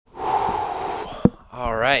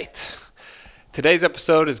All right. Today's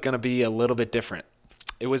episode is going to be a little bit different.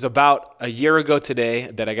 It was about a year ago today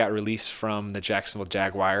that I got released from the Jacksonville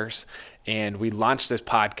Jaguars, and we launched this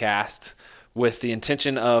podcast with the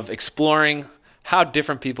intention of exploring how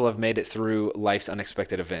different people have made it through life's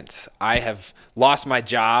unexpected events. I have lost my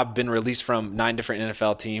job, been released from 9 different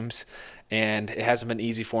NFL teams, and it hasn't been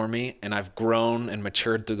easy for me, and I've grown and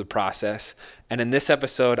matured through the process. And in this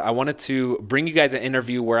episode, I wanted to bring you guys an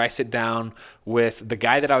interview where I sit down with the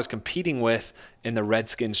guy that I was competing with in the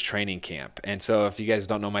Redskins training camp. And so if you guys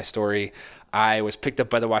don't know my story, I was picked up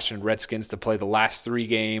by the Washington Redskins to play the last 3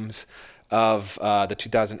 games of the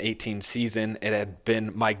 2018 season. It had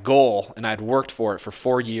been my goal, and I'd worked for it for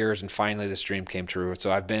 4 years, and finally this dream came true. So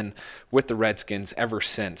I've been with the Redskins ever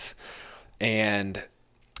since. And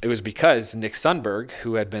it was because Nick Sundberg,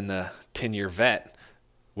 who had been the 10-year vet,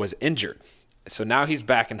 was injured. So now he's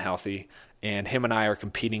back and healthy, and him and I are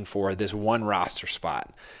competing for this one roster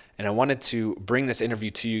spot. And I wanted to bring this interview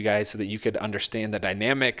to you guys so that you could understand the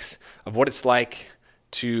dynamics of what it's like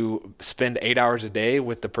to spend 8 hours a day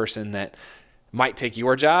with the person that might take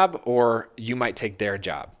your job or you might take their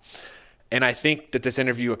job. And I think that this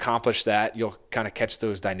interview accomplished that. You'll kind of catch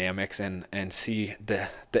those dynamics and see the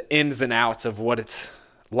ins and outs of what it's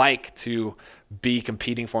like to be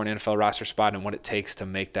competing for an NFL roster spot and what it takes to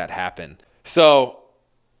make that happen. So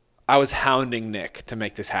I was hounding Nick to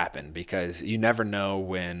make this happen because you never know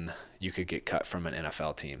when you could get cut from an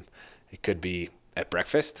NFL team. It could be at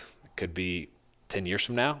breakfast. It could be 10 years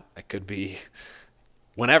from now. It could be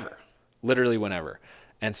whenever, literally whenever.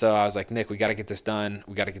 And so I was like, Nick, we got to get this done.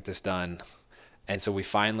 We got to get this done. And so we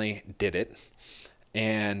finally did it.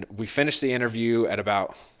 And we finished the interview at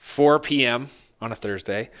about 4 p.m. on a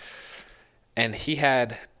Thursday. And he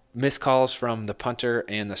had missed calls from the punter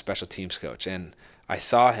and the special teams coach. And I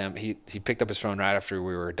saw him, he picked up his phone right after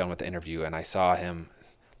we were done with the interview, and I saw him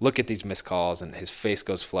look at these missed calls, and his face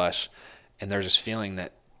goes flush, and there's this feeling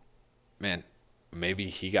that, man, maybe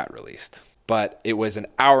he got released. But it was an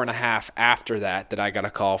hour and a half after that I got a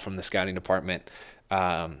call from the scouting department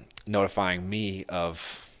notifying me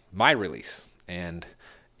of my release and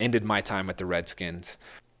ended my time at the Redskins.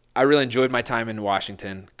 I really enjoyed my time in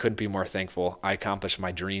Washington. Couldn't be more thankful. I accomplished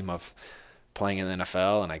my dream of playing in the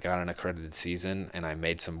NFL, and I got an accredited season, and I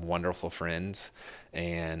made some wonderful friends,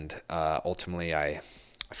 and ultimately I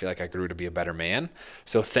feel like I grew to be a better man.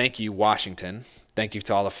 So thank you, Washington. Thank you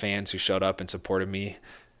to all the fans who showed up and supported me.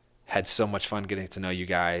 Had so much fun getting to know you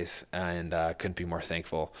guys, and couldn't be more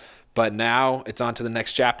thankful. But now it's on to the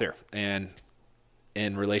next chapter, and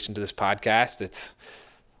in relation to this podcast, it's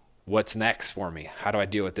what's next for me? How do I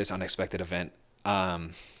deal with this unexpected event?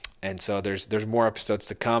 And so there's more episodes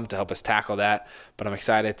to come to help us tackle that. But I'm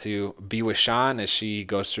excited to be with Sean as she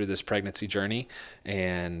goes through this pregnancy journey,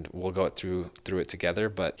 and we'll go through it together.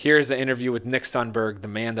 But here's the interview with Nick Sundberg, the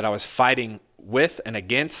man that I was fighting with and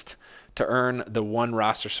against to earn the one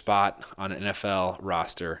roster spot on an NFL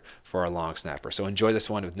roster for a long snapper. So enjoy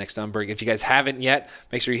this one with Nick Sundberg. If you guys haven't yet,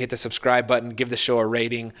 make sure you hit the subscribe button, give the show a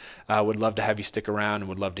rating. Would love to have you stick around and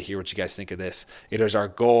would love to hear what you guys think of this. It is our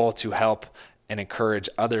goal to help and encourage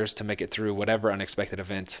others to make it through whatever unexpected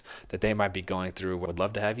events that they might be going through. Would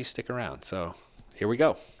love to have you stick around. So here we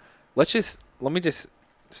go. Let me just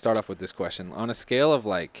start off with this question. On a scale of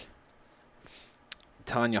like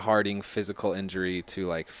Tanya Harding physical injury to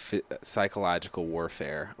like psychological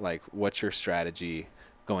warfare, like what's your strategy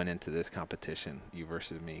going into this competition, you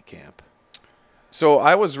versus me camp? So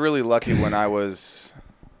I was really lucky when I was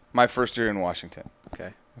my first year in Washington.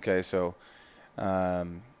 Okay. So,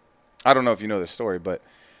 I don't know if you know this story, but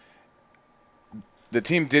the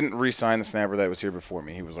team didn't re-sign the snapper that was here before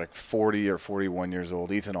me. He was like 40 or 41 years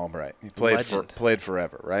old, Ethan Albright. He played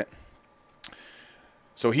forever, right?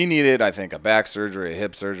 So he needed, I think, a back surgery, a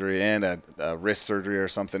hip surgery, and a wrist surgery or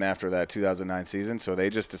something after that 2009 season. So they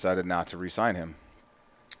just decided not to re-sign him.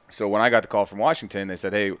 So when I got the call from Washington, they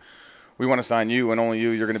said, hey, we want to sign you and only you.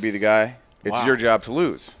 You're going to be the guy. It's your job to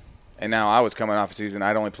lose. And now I was coming off a season.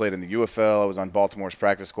 I'd only played in the UFL. I was on Baltimore's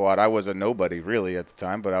practice squad. I was a nobody really at the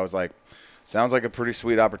time, but I was like, sounds like a pretty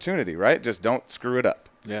sweet opportunity, right? Just don't screw it up.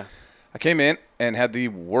 Yeah. I came in and had the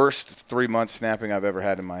worst 3 months snapping I've ever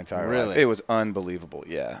had in my entire life. It was unbelievable,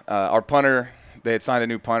 yeah. Our punter, they had signed a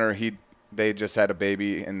new punter. They just had a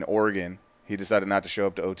baby in Oregon. He decided not to show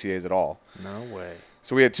up to OTAs at all. No way.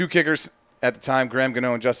 So we had 2 kickers at the time, Graham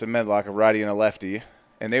Gano and Justin Medlock, a righty and a lefty.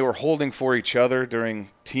 And they were holding for each other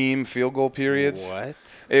during team field goal periods. What?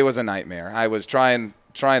 It was a nightmare. I was trying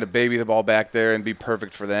to baby the ball back there and be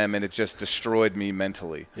perfect for them, and it just destroyed me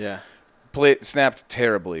mentally. Yeah. snapped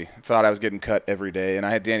terribly. Thought I was getting cut every day, and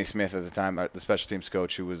I had Danny Smith at the time, the special teams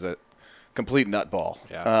coach, who was a complete nutball.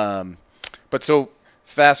 Yeah. But so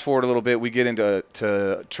fast forward a little bit, we get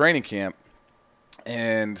into training camp,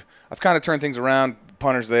 and I've kind of turned things around.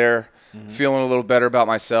 Punter's there, feeling a little better about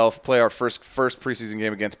myself. Play our first preseason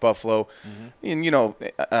game against Buffalo, and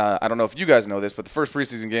I don't know if you guys know this, but the first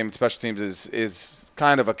preseason game in special teams is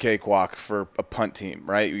kind of a cakewalk for a punt team,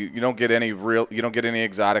 right? You don't get any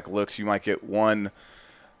exotic looks. You might get 1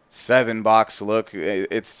 7-box look.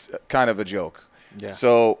 It's kind of a joke. Yeah.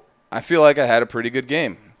 So I feel like I had a pretty good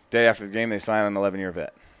game. Day after the game, they signed an 11-year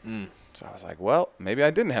vet. So I was like, well, maybe I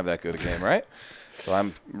didn't have that good a game, right? So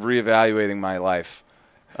I'm reevaluating my life.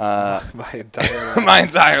 My entire life. My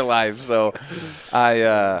entire life. So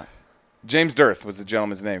James Dirth was the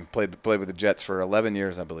gentleman's name. Played with the Jets for 11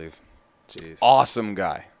 years, I believe. Jeez. Awesome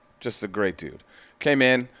guy. Just a great dude. Came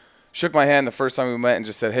in, shook my hand the first time we met and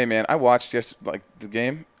just said, hey, man, I watched the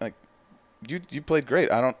game. Like, you played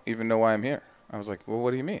great. I don't even know why I'm here. I was like, well,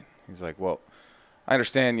 what do you mean? He's like, well, I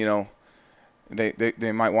understand,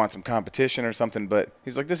 they might want some competition or something, but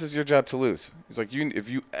he's like, this is your job to lose. He's like, if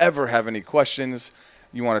you ever have any questions,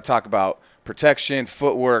 you want to talk about protection,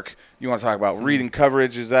 footwork, you want to talk about reading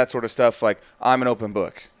coverages, that sort of stuff, like, I'm an open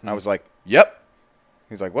book. And I was like, yep.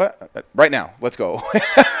 He's like, what? Right now, let's go.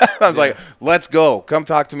 I was like, let's go. Come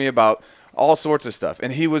talk to me about all sorts of stuff.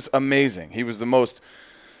 And he was amazing. He was the most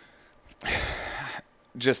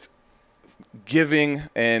just giving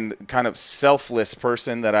and kind of selfless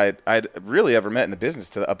person that I'd really ever met in the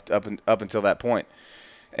business up until that point.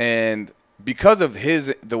 And because of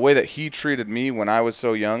the way that he treated me when I was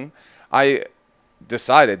so young, I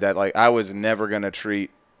decided that I was never going to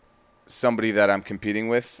treat somebody that I'm competing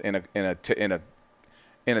with in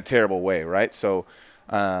a terrible way, right? So,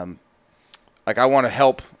 I want to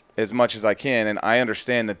help as much as I can, and I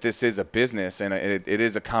understand that this is a business and it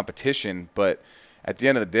is a competition. But at the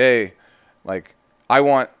end of the day, I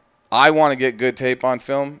want to get good tape on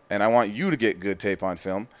film, and I want you to get good tape on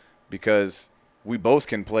film because we both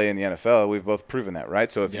can play in the NFL. We've both proven that,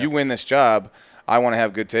 right? So if you win this job, I want to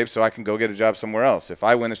have good tape so I can go get a job somewhere else. If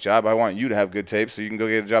I win this job, I want you to have good tape so you can go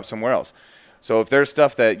get a job somewhere else. So if there's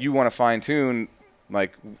stuff that you want to fine-tune,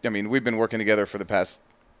 we've been working together for the past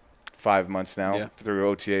 5 months now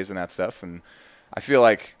through OTAs and that stuff, and I feel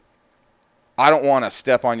like I don't want to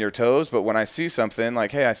step on your toes, but when I see something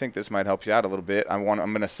like, hey, I think this might help you out a little bit, I'm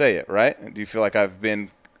going to say it, right? Do you feel like I've been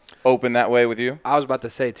open that way with you? I was about to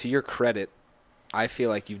say, to your credit, I feel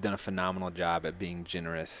like you've done a phenomenal job at being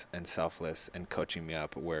generous and selfless and coaching me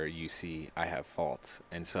up where you see I have faults.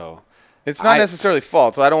 And so it's not necessarily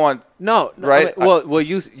faults. I don't want no right.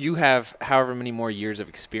 You have however many more years of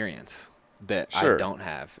experience that I don't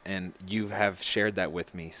have, and you have shared that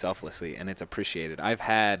with me selflessly, and it's appreciated.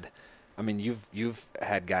 You've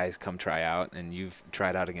had guys come try out, and you've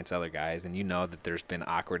tried out against other guys, and you know that there's been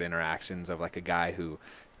awkward interactions of a guy who,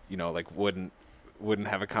 wouldn't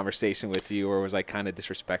have a conversation with you or was kind of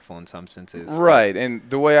disrespectful in some senses. Right. And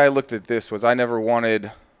the way I looked at this was I never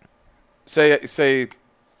wanted say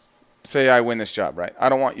I win this job, right? I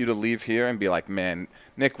don't want you to leave here and be like, man,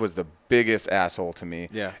 Nick was the biggest asshole to me.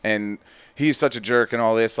 Yeah. And he's such a jerk and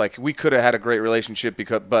all this. We could have had a great relationship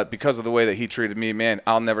because of the way that he treated me, man,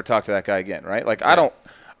 I'll never talk to that guy again, right?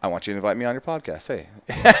 I want you to invite me on your podcast. Hey.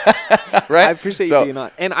 Right? I appreciate you being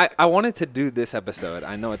on. And I wanted to do this episode.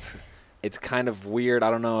 I know it's kind of weird. I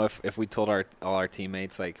don't know if we told all our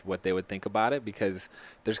teammates what they would think about it, because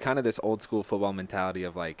there's kind of this old school football mentality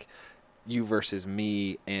of you versus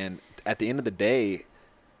me, and at the end of the day,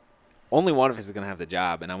 only one of us is going to have the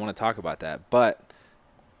job, and I want to talk about that. But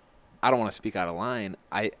I don't want to speak out of line.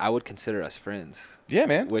 I would consider us friends. Yeah,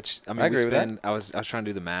 man. Which I agree with that. I was trying to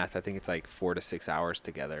do the math. I think it's 4 to 6 hours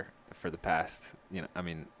together for the past.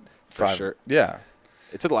 For sure. Yeah.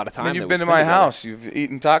 It's a lot of time. You've been to my house. You've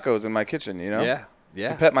eaten tacos in my kitchen. Yeah. You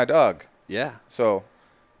pet my dog. Yeah. So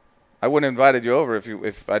I wouldn't have invited you over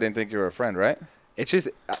if I didn't think you were a friend, right? It's just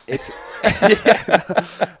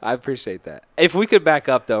I appreciate that. If we could back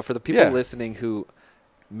up though, for the people listening who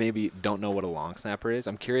maybe don't know what a long snapper is,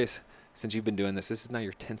 I'm curious. Since you've been doing this is now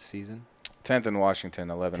your 10th season. 10th in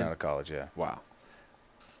Washington, 11 out of college. Yeah. Wow.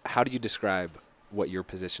 How do you describe what your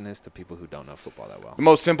position is to people who don't know football that well? The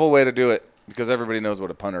most simple way to do it, because everybody knows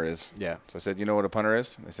what a punter is. Yeah. So I said, you know what a punter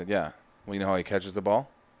is? They said, yeah. Well, you know how he catches the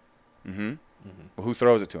ball? Mm-hmm. Well, who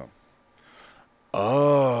throws it to him?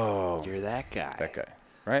 Oh. You're that guy. That guy.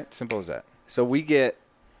 Right? Simple as that. So we get,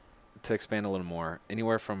 to expand a little more,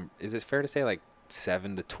 anywhere from, is it fair to say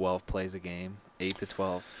 7 to 12 plays a game? 8 to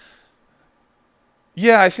 12?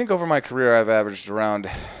 Yeah, I think over my career I've averaged around,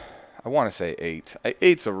 I want to say 8.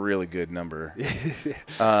 8's a really good number.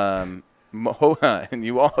 And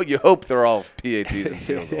you hope they're all PATs and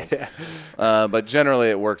field goals. Yeah. But generally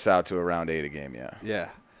it works out to around 8 a game, yeah. Yeah.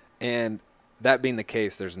 And that being the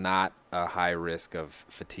case, there's not a high risk of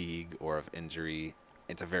fatigue or of injury.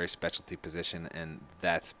 It's a very specialty position, and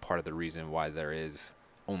that's part of the reason why there is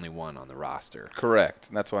only one on the roster. Correct.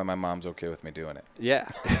 That's why my mom's okay with me doing it. Yeah.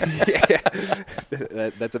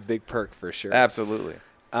 That's a big perk for sure. Absolutely.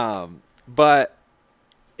 But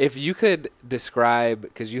if you could describe,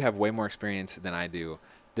 because you have way more experience than I do,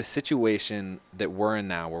 the situation that we're in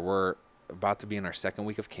now, where we're about to be in our second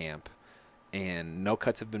week of camp and no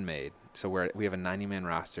cuts have been made. So we have a 90-man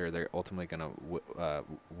roster. They're ultimately going to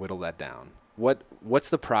whittle that down. What's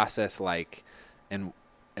the process like, and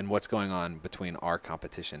what's going on between our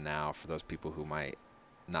competition now for those people who might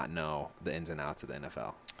not know the ins and outs of the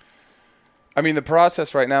NFL? I mean, the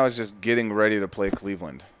process right now is just getting ready to play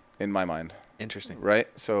Cleveland, in my mind. Interesting. Right?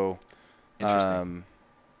 So, Interesting.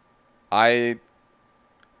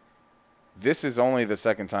 This is only the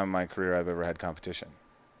second time in my career I've ever had competition.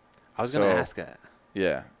 I was going to ask that.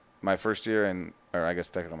 Yeah. My first year or I guess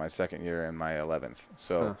technically my second year and my 11th.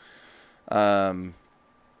 So,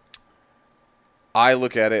 I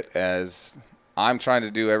look at it as I'm trying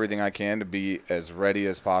to do everything I can to be as ready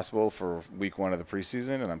as possible for week 1 of the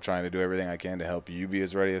preseason, and I'm trying to do everything I can to help you be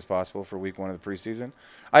as ready as possible for week 1 of the preseason.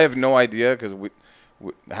 I have no idea because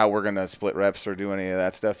how we're going to split reps or do any of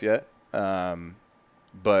that stuff yet,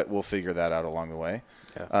 but we'll figure that out along the way.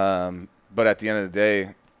 Yeah. But at the end of the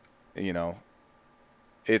day,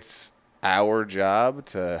 it's our job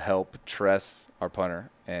to help Tress, our punter,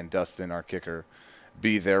 and Dustin, our kicker,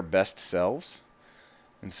 be their best selves.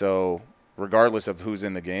 And so regardless of who's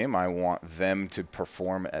in the game, I want them to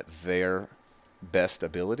perform at their best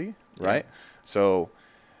ability, right? Yeah. So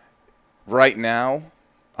right now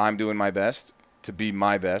I'm doing my best to be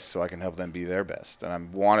my best so I can help them be their best. And I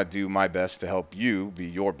want to do my best to help you be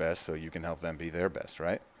your best so you can help them be their best,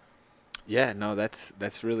 right? Yeah, no,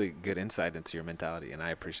 that's really good insight into your mentality, and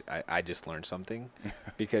I appreciate. I just learned something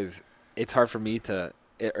because it's hard for me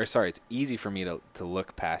it's easy for me to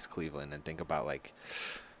look past Cleveland and think about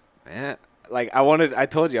man, I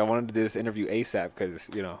told you I wanted to do this interview ASAP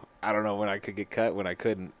because I don't know when I could get cut, when I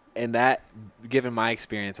couldn't, and that given my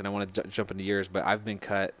experience, and I want to jump into yours, but I've been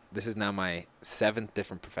cut. This is now my 7th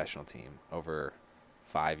different professional team over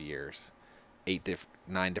 5 years,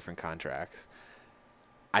 9 different contracts.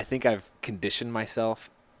 I think I've conditioned myself.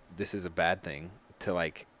 This is a bad thing to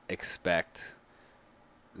expect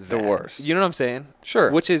the worst. You know what I'm saying? Sure.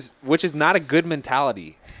 Which is not a good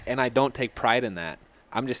mentality, and I don't take pride in that.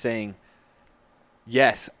 I'm just saying,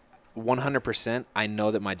 yes, 100%. I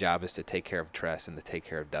know that my job is to take care of Tress and to take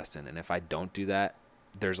care of Dustin, and if I don't do that,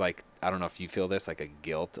 there's I don't know if you feel this, a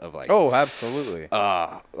guilt of oh, absolutely.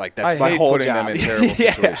 That's my whole job. I hate putting them in terrible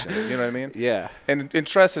situations. You know what I mean? Yeah. And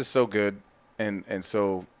Tress is so good. And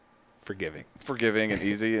so forgiving and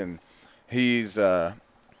easy, and he's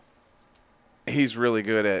really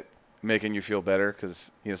good at making you feel better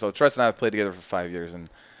because so Tress and I have played together for 5 years,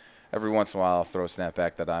 and every once in a while I'll throw a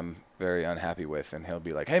snapback that I'm very unhappy with, and he'll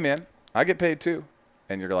be like, "Hey man, I get paid too,"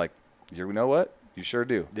 and you're like, "You know what? You sure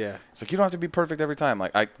do." Yeah. It's you don't have to be perfect every time.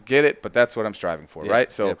 I get it, but that's what I'm striving for,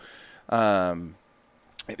 right? So,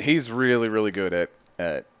 he's really really good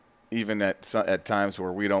at even at times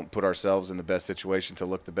where we don't put ourselves in the best situation to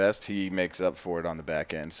look the best, he makes up for it on the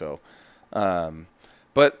back end. So,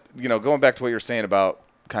 but, going back to what you're saying about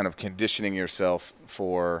kind of conditioning yourself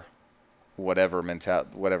for whatever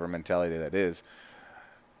mentality that is,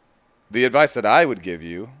 the advice that I would give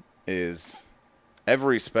you is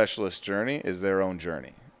every specialist journey is their own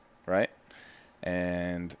journey, right?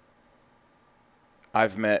 And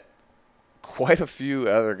I've met quite a few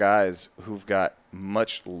other guys who've got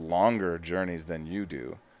much longer journeys than you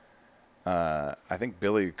do. I think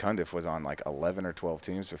Billy Cundiff was on 11 or 12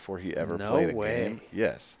 teams before he ever played a game.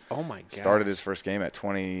 Yes. Oh my god. Started his first game at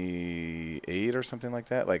 28 or something like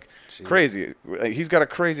that. Crazy. He's got a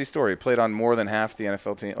crazy story. Played on more than half the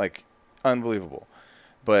NFL team. Unbelievable.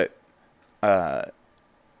 But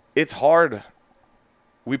it's hard.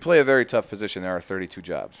 We play a very tough position. There are 32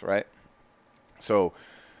 jobs, right? So,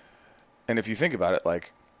 and if you think about it,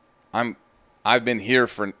 I've been here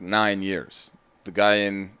for 9 years. The guy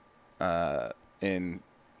in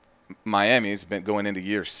Miami's been going into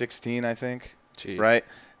year 16, I think. Jeez. Right?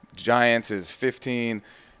 Giants is 15.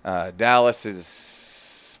 Dallas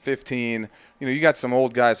is 15. You got some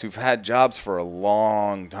old guys who've had jobs for a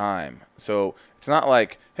long time. So it's not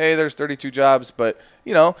hey, there's 32 jobs, but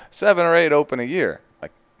 7 or 8 open a year.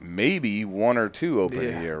 Maybe 1 or 2 open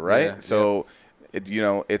a year, right? Yeah, so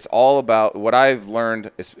It's all about what I've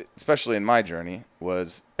learned, especially in my journey,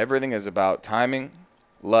 was everything is about timing,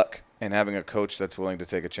 luck, and having a coach that's willing to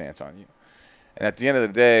take a chance on you. And at the end of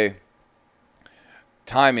the day,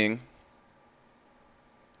 timing,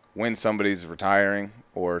 when somebody's retiring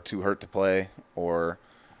or too hurt to play, or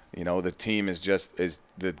the team is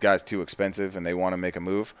the guy's too expensive and they want to make a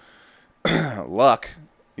move. Luck,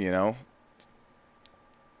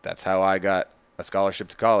 that's how I got a scholarship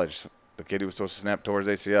to college. The kid who was supposed to snap towards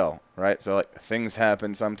ACL, right? So things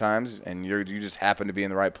happen sometimes, and you just happen to be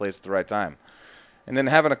in the right place at the right time. And then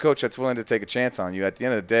having a coach that's willing to take a chance on you. At the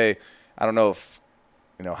end of the day, I don't know if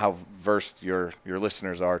how versed your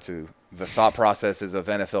listeners are to the thought processes of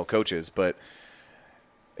NFL coaches, but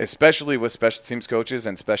especially with special teams coaches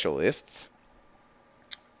and specialists,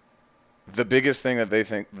 the biggest thing that they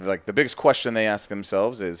think, the biggest question they ask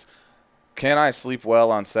themselves is, can I sleep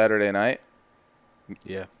well on Saturday night?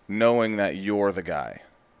 Yeah. Knowing that you're the guy.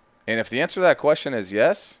 And if the answer to that question is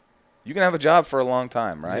yes, you can have a job for a long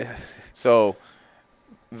time, right? Yeah. So,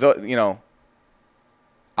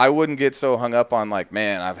 I wouldn't get so hung up on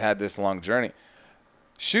man, I've had this long journey.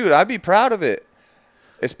 Shoot, I'd be proud of it,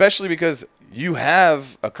 especially because you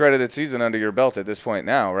have a credited season under your belt at this point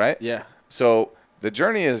now, right? Yeah. So the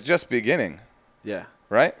journey is just beginning. Yeah.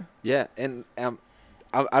 Right? Yeah, and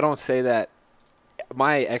I don't say that.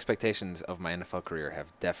 My expectations of my NFL career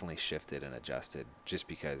have definitely shifted and adjusted just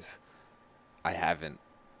because I haven't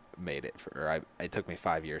made it it took me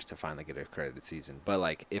 5 years to finally get a accredited season.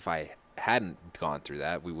 But if I hadn't gone through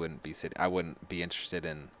that, I wouldn't be interested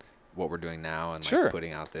in what we're doing now and Sure.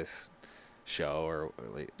 putting out this show or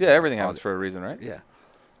everything happens for a reason, right? Yeah.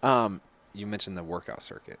 You mentioned the workout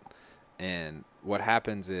circuit, and what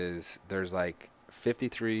happens is there's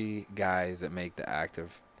 53 guys that make the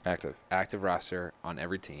active roster on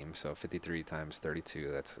every team. So 53 times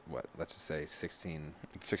 32, that's what, let's just say 16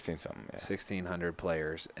 something, yeah. 1,600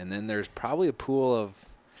 players. And then there's probably a pool of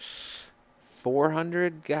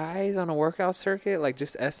 400 guys on a workout circuit,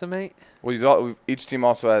 just estimate. Well, each team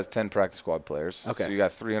also has 10 practice squad players. Okay. So you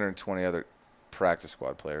got 320 other practice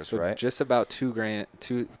squad players, so right? Just about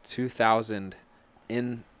 2,000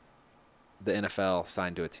 in the NFL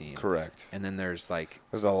signed to a team. Correct. And then there's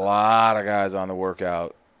a lot of guys on the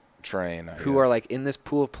workout train who are in this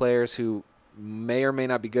pool of players who may or may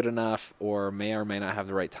not be good enough or may not have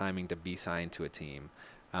the right timing to be signed to a team.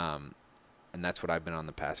 And that's what I've been on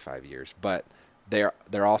the past 5 years. But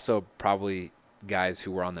they're also probably guys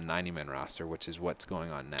who were on the 90-man roster, which is what's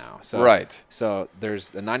going on now. So, right. So there's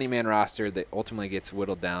the 90-man roster that ultimately gets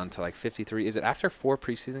whittled down to 53. Is it after 4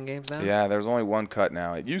 preseason games now? Yeah, there's only one cut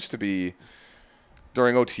now. It used to be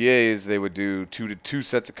during OTAs, they would do two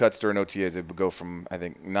sets of cuts during OTAs. It would go from, I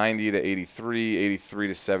think, 90 to 83, 83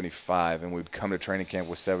 to 75, and we'd come to training camp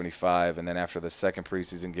with 75. And then after the second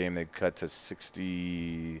preseason game, they'd cut to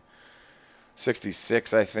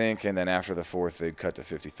 66, I think. And then after the fourth, they'd cut to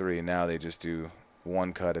 53. And now they just do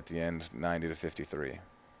one cut at the end, 90 to 53,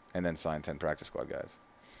 and then sign 10 practice squad guys.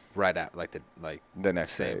 Right at the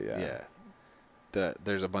next day, yeah. Yeah.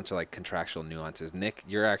 There's a bunch of contractual nuances. Nick,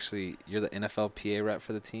 you're the NFL PA rep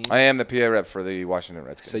for the team. I am the PA rep for the Washington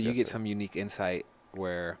Redskins. So you get some unique insight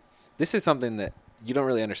where this is something that you don't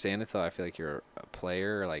really understand until I feel like you're a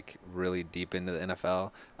player, really deep into the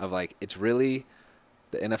NFL. It's really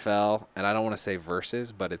the NFL, and I don't want to say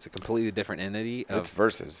versus, but it's a completely different entity. It's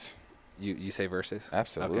versus. You say versus?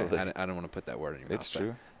 Absolutely. Okay. I don't want to put that word in your mouth. It's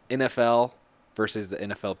true. NFL versus the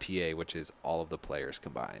NFLPA, which is all of the players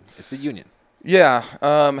combined. It's a union. Yeah,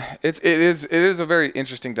 it is a very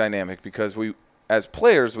interesting dynamic because we, as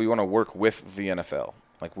players, we want to work with the NFL.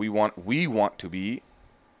 We want to be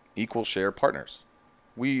equal share partners.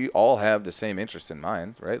 We all have the same interests in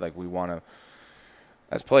mind, right? We want to,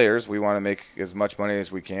 as players, we want to make as much money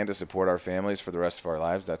as we can to support our families for the rest of our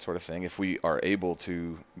lives, that sort of thing. If we are able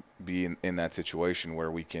to be in that situation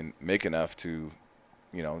where we can make enough to,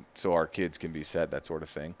 so our kids can be set, that sort of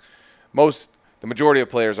thing. The majority of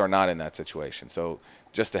players are not in that situation. So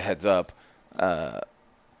just a heads up, I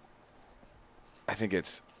think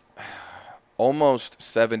it's almost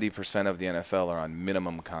 70% of the NFL are on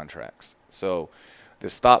minimum contracts. So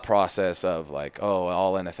this thought process of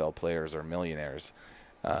all NFL players are millionaires,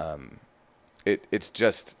 it's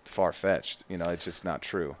just far-fetched. It's just not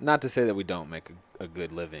true. Not to say that we don't make a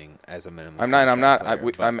good living as a minimum.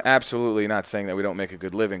 I'm absolutely not saying that we don't make a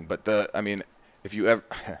good living. But if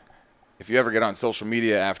you ever get on social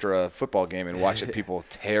media after a football game and watch people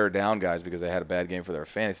tear down guys because they had a bad game for their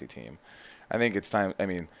fantasy team, I think it's time.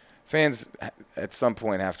 Fans at some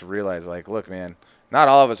point have to realize, look, man, not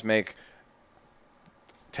all of us make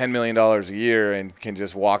 $10 million a year and can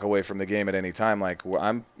just walk away from the game at any time. Like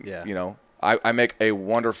I make a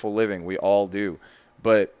wonderful living. We all do.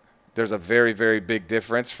 But there's a very, very big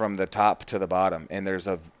difference from the top to the bottom. And there's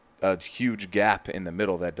a huge gap in the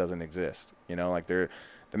middle that doesn't exist. Like the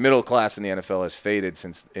middle class in the NFL has faded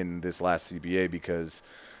since in this last CBA because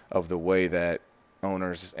of the way that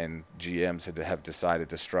owners and GMs have decided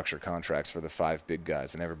to structure contracts for the 5 big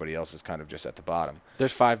guys, and everybody else is kind of just at the bottom.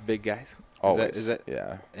 There's 5 big guys? Always. Is that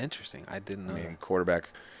yeah. Interesting. I didn't know that. Quarterback.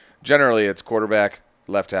 Generally, it's quarterback,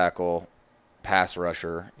 left tackle, pass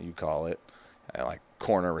rusher, you call it, like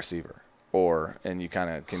corner receiver. And you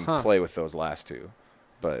kind of can play with those last 2.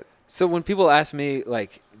 But so when people ask me,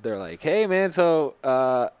 like, they're like, hey, man, so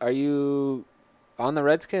are you on the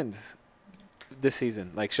Redskins this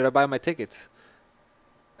season? Like, should I buy my tickets?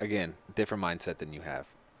 Again, different mindset than you have.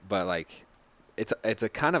 But, like, it's a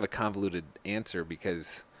kind of a convoluted answer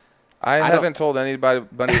because I haven't told anybody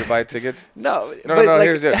to buy tickets. No. Like,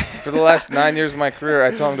 here's it. For the last 9 years of my career, I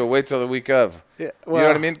tell them to wait till the week of. Yeah, you know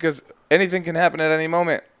what I mean? Because anything can happen at any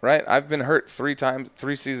moment, right? I've been hurt 3 times.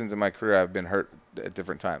 3 seasons in my career, I've been hurt at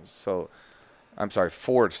different times. So, I'm sorry,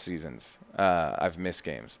 4 seasons I've missed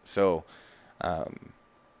games. So,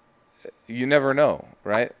 you never know,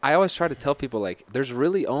 right? I always try to tell people, like, there's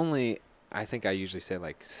really only, I think I usually say,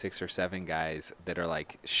 like, 6 or 7 guys that are,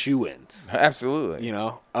 like, shoo-ins. Absolutely.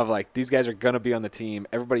 Of, like, these guys are going to be on the team.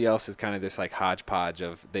 Everybody else is kind of this, like, hodgepodge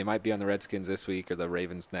of they might be on the Redskins this week or the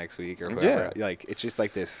Ravens next week or whatever. Yeah. Like, it's just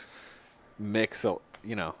like this mix of,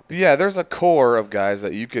 Yeah, there's a core of guys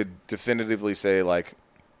that you could definitively say, like,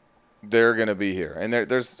 they're going to be here. And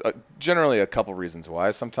there's generally a couple reasons why.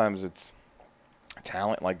 Sometimes it's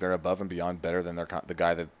talent, like they're above and beyond better than the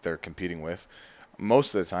guy that they're competing with.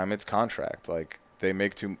 Most of the time it's contract. Like they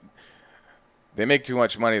make too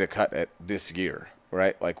much money to cut at this year,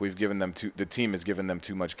 right? Like the team has given them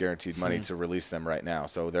too much guaranteed money to release them right now.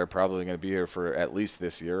 So they're probably going to be here for at least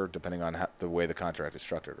this year, depending on the way the contract is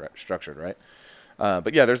structured, right?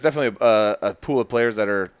 But yeah, there's definitely a pool of players that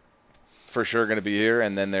are for sure going to be here.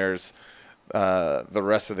 And then there's the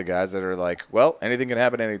rest of the guys that are like, well, anything can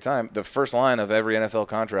happen at any time. The first line of every NFL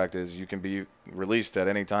contract is you can be released at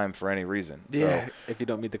any time for any reason. Yeah, so, if you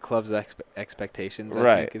don't meet the club's expectations,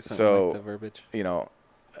 right. I think is something like the verbiage.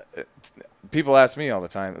 People ask me all the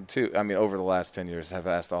time, too. I mean, over the last 10 years have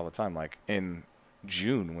asked all the time, like in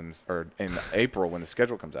June or in April when the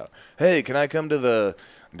schedule comes out, hey, can I come to the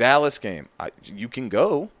Dallas game? You can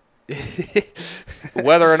go.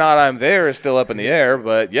 Whether or not I'm there is still up in the air,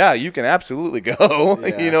 but yeah, you can absolutely go.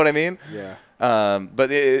 Yeah. You know what I mean? Yeah. But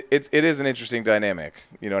it is an interesting dynamic.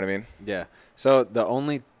 You know what I mean? Yeah. So the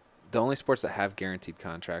only sports that have guaranteed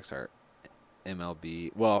contracts are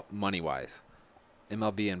MLB. Well, money wise,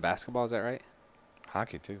 MLB and basketball. Is that right?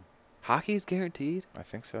 Hockey too. Hockey is guaranteed? I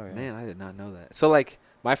think so. Yeah. Man, I did not know that. So like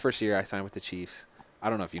my first year, I signed with the Chiefs. I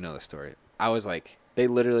don't know if you know the story. I was like, the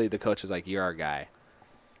coach was like, "You're our guy.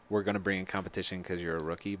 We're going to bring in competition because you're a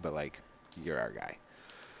rookie, but, like, you're our guy."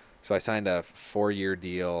 So I signed a 4-year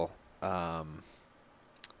deal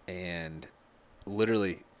and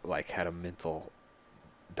literally, like, had a mental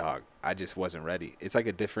dog. I just wasn't ready. It's like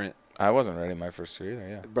a different – I wasn't ready my first year either,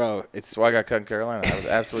 yeah. Bro, that's why I got cut in Carolina. I was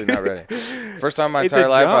absolutely not ready. First time in my entire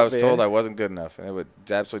life I was told I wasn't good enough, and it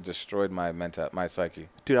absolutely destroyed my psyche.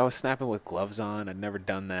 Dude, I was snapping with gloves on. I'd never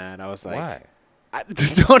done that. I was like – why?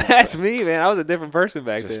 Don't ask me, man. I was a different person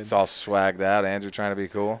back then. Just all swagged out. Andrew trying to be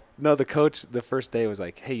cool. No, the coach the first day was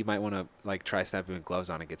like, "Hey, you might want to like try snapping with gloves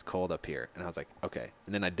on. It gets cold up here." And I was like, "Okay."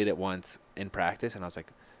 And then I did it once in practice, and I was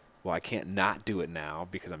like, "Well, I can't not do it now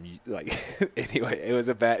because I'm like." Anyway, it was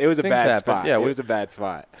a bad spot. Yeah, it was a bad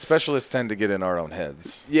spot. Specialists tend to get in our own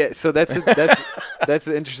heads. Yeah, so that's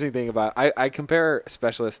the interesting thing about I compare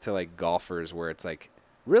specialists to like golfers, where it's like.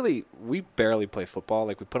 Really, we barely play football.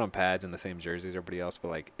 Like, we put on pads in the same jerseys as everybody else, but,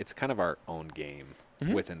 like, it's kind of our own game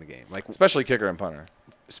within the game. Like, especially kicker and punter.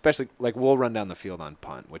 Especially, like, we'll run down the field on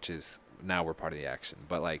punt, which is now we're part of the action.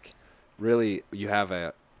 But, like, really, you have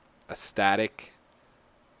a static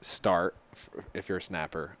start if you're a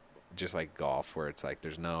snapper, just like golf, where it's like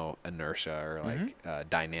there's no inertia or, like,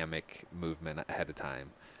 dynamic movement ahead of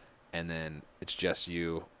time. And then it's just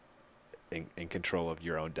you in control of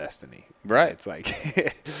your own destiny. Right. It's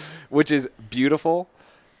like, which is beautiful,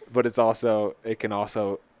 but it can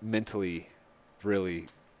also mentally really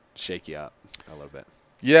shake you up a little bit.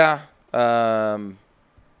 Yeah. And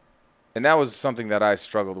that was something that I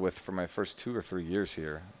struggled with for my first 2 or 3 years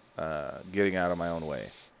here. Getting out of my own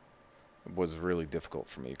way was really difficult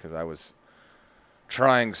for me because I was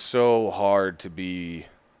trying so hard to be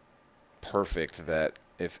perfect that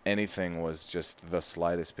if anything was just the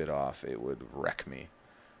slightest bit off, it would wreck me.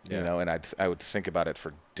 you know, and I would think about it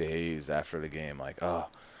for days after the game, like, oh,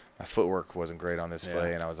 my footwork wasn't great on this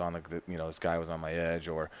play, and I was on this guy was on my edge,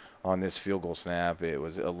 or on this field goal snap, it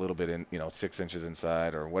was a little bit 6 inches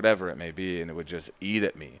inside, or whatever it may be, and it would just eat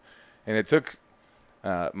at me. And it took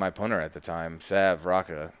my punter at the time, Sav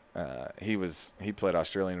Raka. He played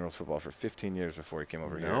Australian rules football for 15 years before he came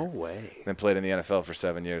over here. No way. Then played in the NFL for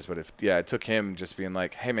 7 years. But it took him just being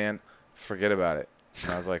like, hey, man, forget about it.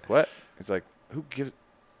 And I was like, what? He's like, who gives,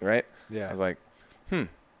 right? Yeah. I was like,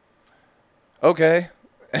 okay.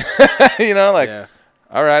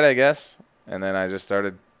 All right, I guess. And then I just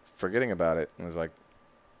started forgetting about it. And was like,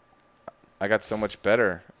 I got so much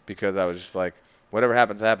better because I was just like, whatever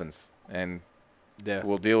happens, happens. And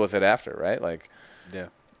we'll deal with it after, right? Like,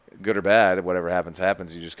 good or bad, whatever happens,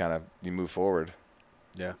 happens. You just you move forward.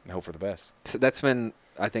 Yeah. And hope for the best. So that's been,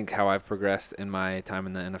 I think, how I've progressed in my time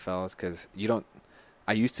in the NFL is because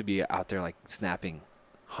I used to be out there like snapping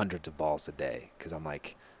hundreds of balls a day because I'm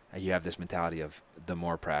like, you have this mentality of the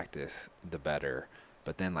more practice, the better.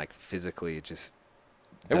 But then like physically it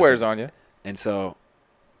wears on you. And so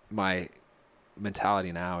my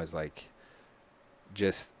mentality now is like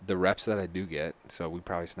just the reps that I do get. So we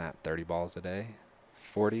probably snap 30 balls a day,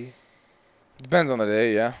 40. Depends on the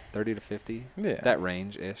day, yeah. 30 to 50. Yeah. That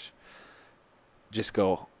range-ish. Just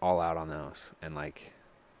go all out on those and like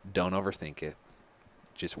don't overthink it.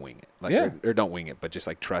 Just wing it. Like, or don't wing it, but just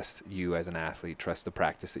like trust you as an athlete, trust the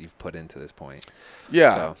practice that you've put into this point.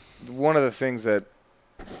 Yeah. So. One of the things that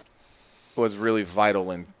was really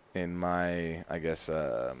vital in my, I guess,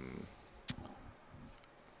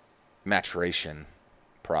 maturation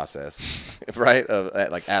process, right?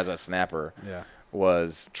 Like as a snapper,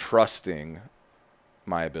 was trusting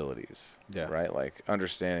my abilities. Yeah. Right? Like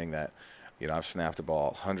understanding that, I've snapped a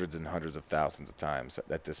ball hundreds and hundreds of thousands of times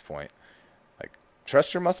at this point. Like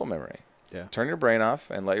trust your muscle memory. Yeah. Turn your brain off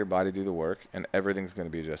and let your body do the work, and everything's going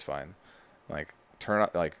to be just fine. Like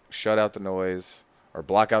shut out the noise or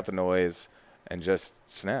block out the noise and just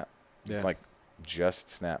snap. Yeah. Like just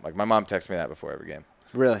snap. Like my mom texts me that before every game.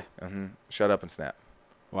 Really? Mm-hmm. Shut up and snap.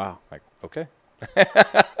 Wow. Like, okay.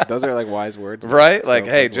 Those are like wise words. Right? Like,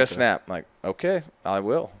 hey, just snap. Like, okay, I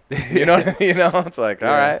will. It's like, all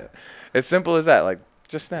right. As simple as that. Like,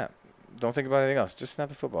 just snap. Don't think about anything else. Just snap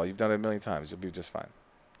the football. You've done it a million times. You'll be just fine.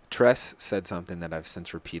 Tress said something that I've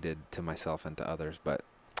since repeated to myself and to others, but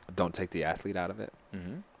don't take the athlete out of it,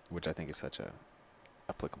 which I think is such a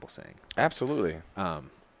applicable saying. Absolutely.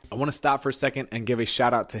 I want to stop for a second and give a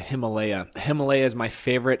shout out to Himalaya. Himalaya is my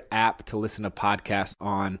favorite app to listen to podcasts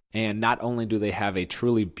on. And not only do they have a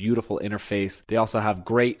truly beautiful interface, they also have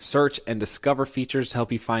great search and discover features to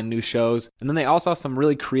help you find new shows. And then they also have some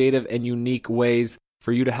really creative and unique ways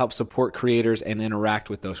for you to help support creators and interact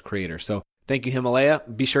with those creators. So thank you, Himalaya.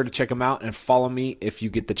 Be sure to check them out and follow me if you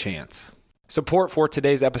get the chance. Support for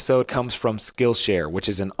today's episode comes from Skillshare, which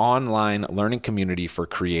is an online learning community for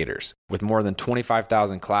creators. With more than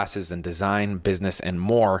 25,000 classes in design, business, and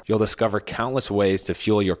more, you'll discover countless ways to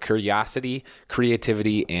fuel your curiosity,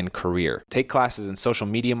 creativity, and career. Take classes in social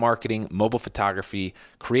media marketing, mobile photography,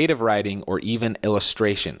 creative writing, or even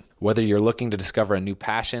illustration. Whether you're looking to discover a new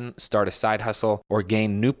passion, start a side hustle, or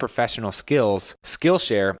gain new professional skills,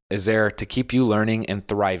 Skillshare is there to keep you learning and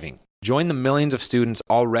thriving. Join the millions of students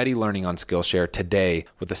already learning on Skillshare today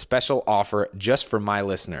with a special offer just for my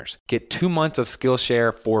listeners. Get 2 months of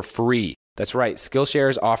Skillshare for free. That's right, Skillshare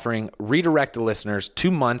is offering redirected listeners 2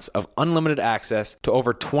 months of unlimited access to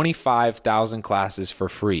over 25,000 classes for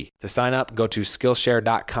free. To sign up, go to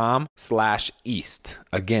Skillshare.com/East.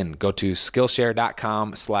 Again, go to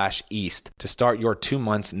Skillshare.com/East to start your 2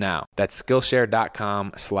 months now. That's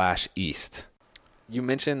Skillshare.com/East. You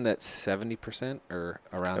mentioned that 70% or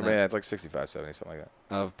around that. Yeah, it's like 65, 70, something like that.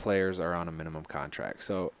 Of players are on a minimum contract.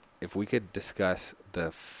 So if we could discuss the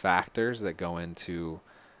factors that go into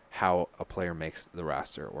how a player makes the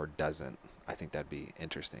roster or doesn't, I think that'd be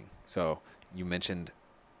interesting. So you mentioned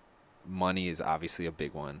money is obviously a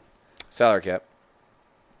big one. Salary cap.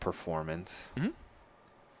 Performance. Mm-hmm.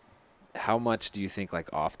 How much do you think like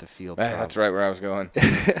off the field? That's right where I was going.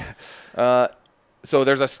 So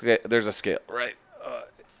there's a scale, right?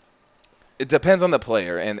 It depends on the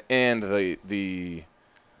player and the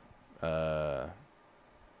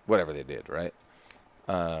whatever they did, right?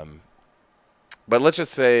 But let's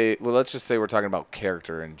just say we're talking about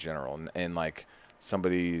character in general, and like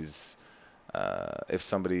somebody's, if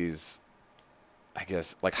somebody's, I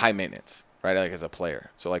guess, like high maintenance, right? Like as a player.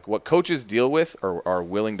 So like what coaches deal with or are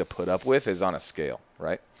willing to put up with is on a scale,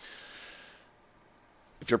 right?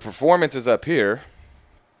 If your performance is up here,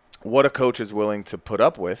 what a coach is willing to put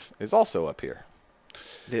up with is also up here.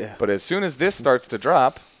 Yeah. But as soon as this starts to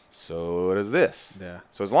drop, So does this. Yeah.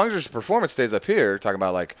 So as long as your performance stays up here, talking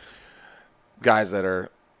about like guys that are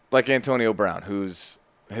like Antonio Brown, who's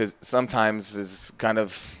his sometimes is kind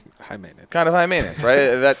of high maintenance.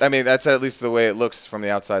 Right? That's at least the way it looks from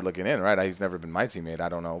the outside looking in, right? He's never been my teammate. I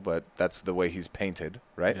don't know, but that's the way he's painted,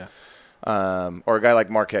 right? Yeah. Or a guy like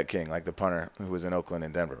Marquette King, like the punter who was in Oakland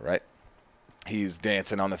and Denver, right? He's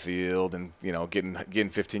dancing on the field and, getting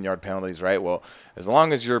 15-yard penalties, right? Well, as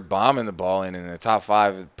long as you're bombing the ball in the top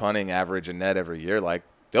 5 punting average and net every year, like,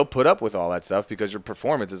 they'll put up with all that stuff because your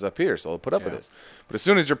performance is up here, so they'll put up with this. But as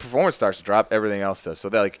soon as your performance starts to drop, everything else does. So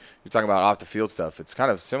that, like, you're talking about off-the-field stuff, it's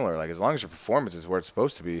kind of similar. Like, as long as your performance is where it's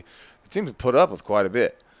supposed to be, the team can put up with quite a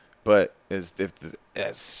bit. But as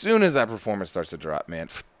soon as that performance starts to drop, man,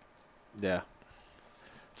 yeah.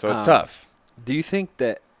 So it's tough. Do you think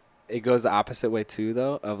that it goes the opposite way too,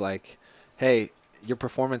 though, of like, hey, your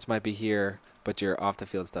performance might be here, but your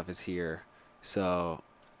off-the-field stuff is here, so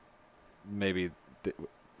maybe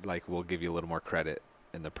we'll give you a little more credit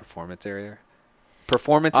in the performance area?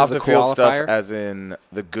 Performance is a off-the-field qualifier. Stuff as in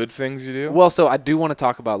the good things you do? Well, so I do want to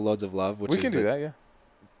talk about Loads of Love, which we can do that, yeah.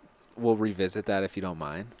 We'll revisit that if you don't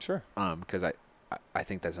mind. Sure. Because I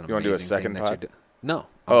think that's an you amazing want to do a second thing pod? No,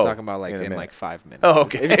 I'm talking about like in like 5 minutes. Oh,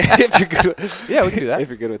 okay. If you're good with, yeah, we can do that. If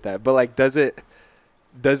you're good with that. But like, does it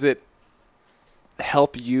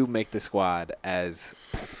help you make the squad as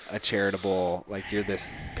a charitable, like you're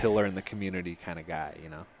this pillar in the community kind of guy,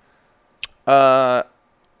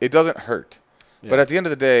 It doesn't hurt. Yeah. But at the end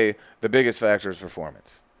of the day, the biggest factor is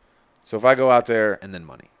performance. So if I go out there. And then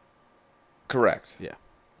money. Correct. Yeah.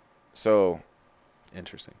 So.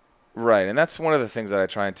 Interesting. Right. And that's one of the things that I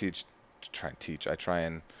try and teach. I try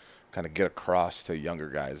and kind of get across to younger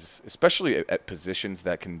guys, especially at positions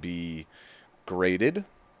that can be graded,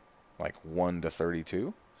 like 1 to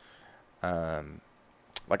 32.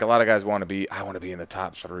 Like a lot of guys I want to be in the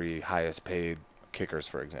top 3 highest paid kickers,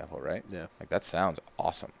 for example, right? Yeah. Like that sounds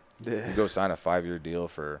awesome. You go sign a 5-year deal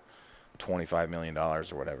for $25 million or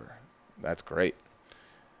whatever. That's great.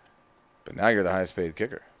 But now you're the highest paid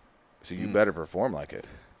kicker. So you better perform like it.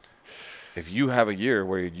 If you have a year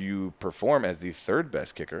where you perform as the 3rd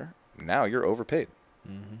best kicker, now you're overpaid,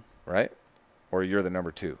 right? Or you're the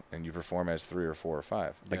number 2 and you perform as 3 or 4 or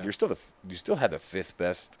 5. Like you still had the 5th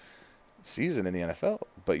best season in the NFL,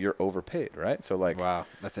 but you're overpaid, right? So like, wow,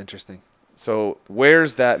 that's interesting. So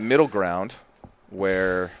where's that middle ground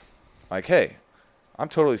where, like, hey, I'm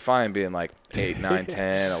totally fine being like 8, 9,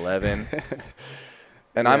 10, 11,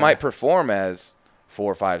 and I might perform as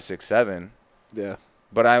 4, 5, 6, 7. Yeah.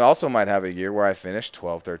 But I also might have a year where I finish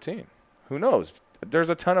 12, 13. Who knows? There's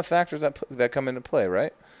a ton of factors that come into play,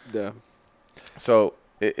 right? Yeah. So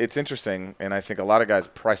it's interesting, and I think a lot of guys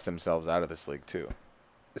price themselves out of this league too.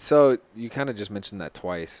 So you kind of just mentioned that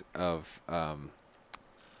twice. There's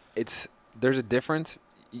a difference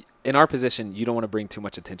in our position. You don't want to bring too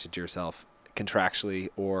much attention to yourself contractually,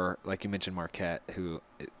 or like you mentioned, Marquette, who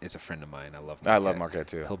is a friend of mine. I love Marquette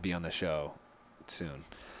too. He'll be on the show soon.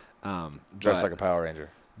 Dressed like a Power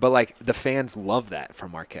Ranger. But like the fans love that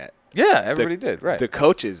from Marquette. Yeah, everybody did, right. The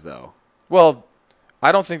coaches, though. Well,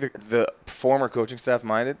 I don't think the former coaching staff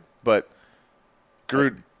minded, but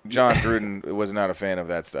John Gruden was not a fan of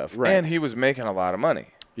that stuff. Right. And he was making a lot of money.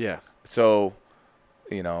 Yeah. So,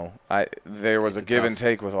 there was a give and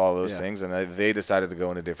take with all those Yeah. things, and they decided to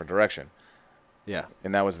go in a different direction. Yeah.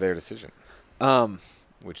 And that was their decision,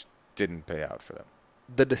 which didn't pay out for them.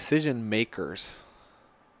 The decision makers,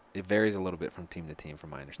 it varies a little bit from team to team, from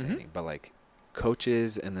my understanding. But like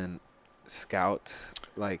coaches and then scout,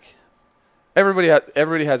 like everybody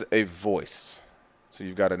has a voice. So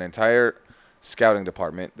you've got an entire scouting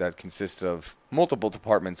department that consists of multiple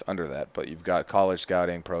departments under that. But you've got college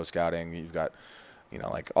scouting, pro scouting. You've got,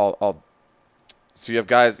 like all. So you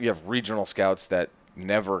have regional scouts that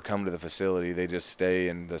never come to the facility. They just stay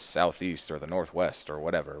in the southeast or the northwest or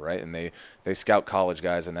whatever, right? And they scout college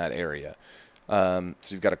guys in that area. So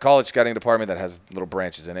you've got a college scouting department that has little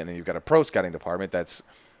branches in it, and then you've got a pro scouting department that's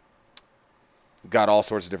got all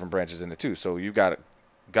sorts of different branches in it too. So you've got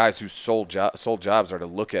guys whose sole jobs are to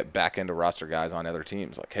look at back end of roster guys on other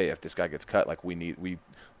teams. Like, hey, if this guy gets cut, like we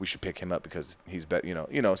should pick him up because he's better,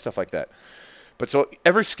 stuff like that. But so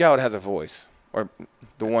every scout has a voice, or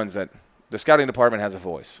the scouting department has a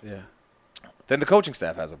voice. Yeah. Then the coaching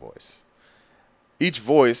staff has a voice. Each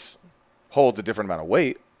voice holds a different amount of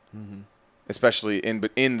weight, especially in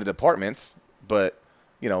the departments. But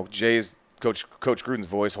Jay's Coach Gruden's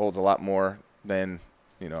voice holds a lot more than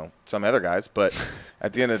some other guys. But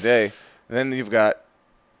at the end of the day, then you've got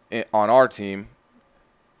on our team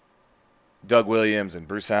Doug Williams and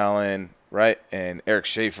Bruce Allen, right, and Eric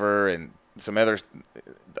Schaefer and some others.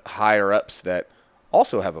 higher ups that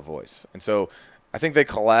also have a voice. And so I think they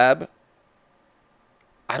collab.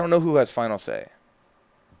 I don't know who has final say,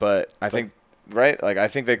 but I think right, like I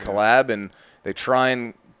think they collab and they try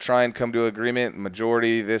and come to an agreement,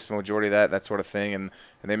 majority this, majority that sort of thing, and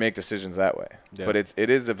they make decisions that way. Yeah. But it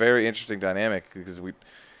is a very interesting dynamic because we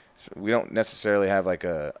don't necessarily have like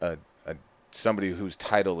a somebody whose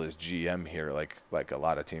title is GM here, like a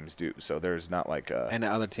lot of teams do. So there's not like a. And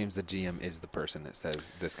other teams, the GM is the person that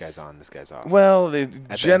says this guy's on, this guy's off. Well,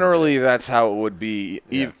 generally that's how it would be,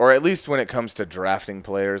 or at least when it comes to drafting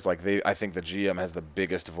players. Like I think the GM has the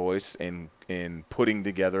biggest voice in putting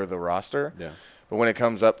together the roster. Yeah. But when it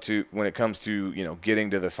comes to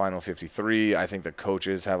getting to the final 53, I think the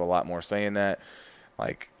coaches have a lot more say in that,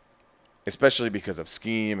 like especially because of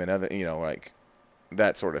scheme and other like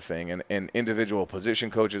that sort of thing. And individual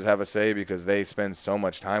position coaches have a say because they spend so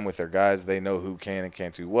much time with their guys. They know who can and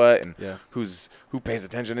can't do what, and who pays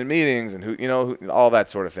attention in meetings, and who all that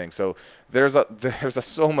sort of thing. So there's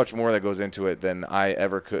so much more that goes into it than I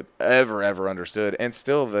ever could ever understood, and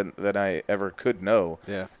still than I ever could know.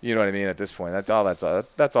 Yeah. You know what I mean? At this point, that's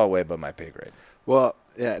all way above my pay grade. Well,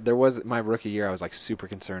 yeah, there was my rookie year. I was like super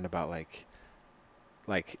concerned about like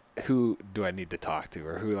who do I need to talk to,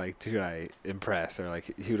 or who should I impress, or like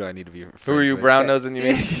who do I need to be friends Who are you, with? brown nosing? You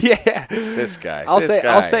mean? Yeah. This guy. I'll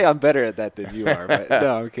say I'm better at that than you are. But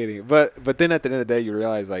no, I'm kidding. But then at the end of the day, you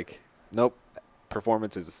realize like, nope,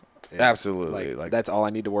 performance is absolutely like that's all I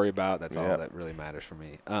need to worry about. That's all that really matters for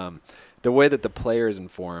me. The way that the player is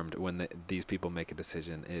informed when these people make a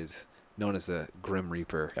decision is known as a Grim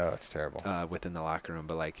Reaper. Oh, it's terrible. Within the locker room.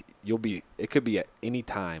 But like it could be at any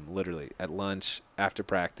time, literally at lunch, after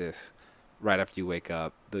practice, right after you wake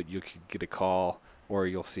up, that you could get a call, or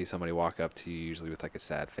you'll see somebody walk up to you, usually with like a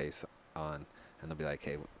sad face on, and they'll be like,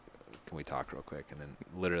 hey, can we talk real quick? And then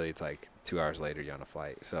literally it's like 2 hours later you're on a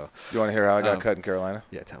flight. So you want to hear how I got cut in Carolina?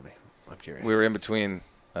 Yeah, tell me. I'm curious. We were in between.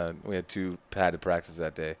 We had 2 padded practices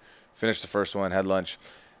that day. Finished the first one, had lunch.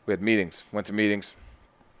 We had meetings. Went to meetings.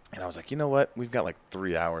 And I was like, you know what? We've got like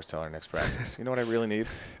 3 hours till our next practice. You know what I really need?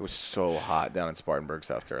 It was so hot down in Spartanburg,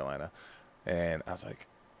 South Carolina. And I was like,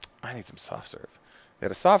 I need some soft serve. They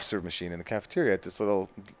had a soft serve machine in the cafeteria at this little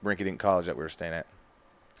rinky-dink college that we were staying at.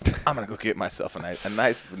 I'm going to go get myself a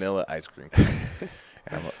nice vanilla ice cream.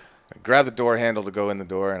 And I grab the door handle to go in the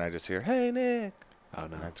door, and I just hear, hey, Nick. Oh,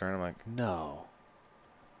 no. And I turn, I'm like, no.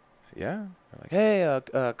 Yeah. They're like,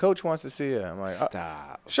 hey, coach wants to see you. I'm like,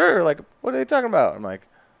 stop. Sure. Like, what are they talking about? I'm like,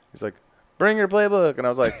 he's like, bring your playbook. And I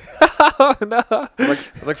was like, oh, no. I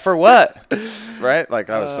was like, for what? Right? Like,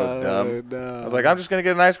 I was so dumb. No. I was like, I'm just going to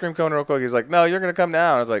get an ice cream cone real quick. He's like, no, you're going to come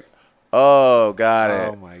down. I was like, oh, got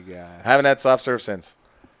it. Oh, my God. Haven't had soft serve since.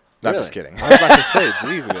 Not Really? just kidding. I was about to say,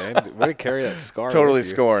 geez, man. Way to carry that scar. Totally with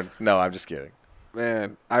you. scorned. No, I'm just kidding.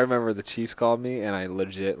 Man, I remember the Chiefs called me, and I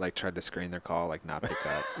legit tried to screen their call, not pick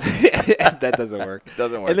up. That doesn't work.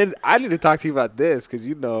 Doesn't work. And then I need to talk to you about this because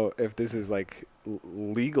you know if this is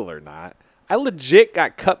legal or not. I legit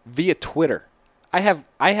got cut via Twitter. I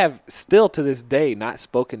have still to this day not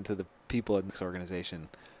spoken to the people in this organization.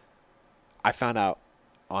 I found out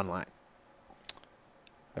online.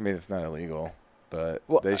 I mean, it's not illegal, but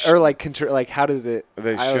Well, how does it?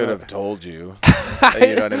 They I don't should know. have told you.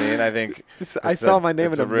 You know what I mean? I think I saw my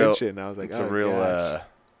name in a mention. I was like, it's oh, a real. gosh.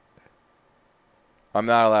 I'm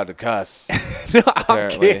not allowed to cuss. No, I'm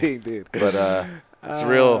apparently. kidding, dude. But it's a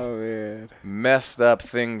real man. messed up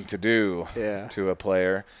thing to do Yeah. to a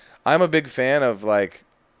player. I'm a big fan of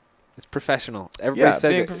It's professional. Everybody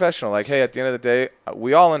says being it. professional. Like, hey, at the end of the day,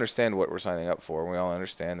 we all understand what we're signing up for. We all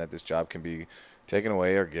understand that this job can be taken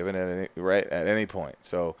away or given at any point.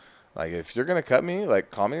 So, if you're gonna cut me,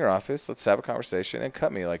 call me in your office. Let's have a conversation and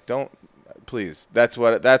cut me. Don't, please. That's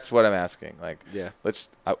what I'm asking. Yeah.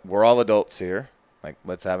 We're all adults here.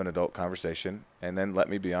 Let's have an adult conversation and then let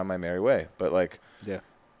me be on my merry way. But Yeah.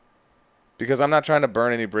 because I'm not trying to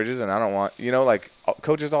burn any bridges, and I don't want,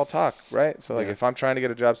 coaches all talk, right? So if I'm trying to get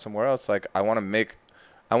a job somewhere else, I want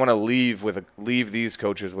to leave these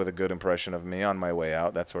coaches with a good impression of me on my way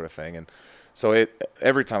out, that sort of thing. And so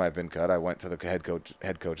every time I've been cut, I went to the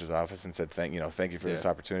head coach's office and said, thank you for this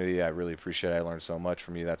opportunity. I really appreciate it. I learned so much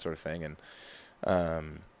from you, that sort of thing.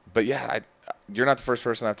 And, but yeah, you're not the first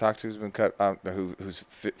person I've talked to who's been cut, who's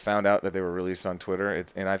found out that they were released on Twitter.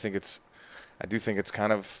 And I do think it's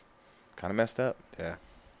kind of messed up.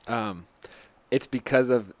 Yeah. It's because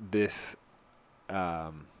of this,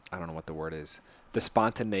 I don't know what the word is, the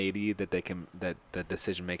spontaneity that that the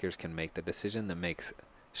decision makers can make the decision that makes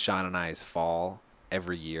Sean and I's fall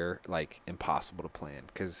every year impossible to plan,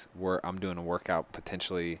 because I'm doing a workout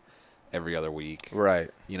potentially every other week, Right.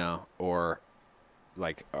 or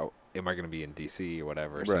like, oh, am I going to be in DC or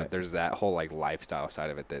whatever? So Right. there's that whole like lifestyle side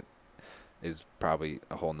of it that is probably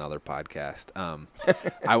a whole nother podcast.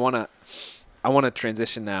 I want to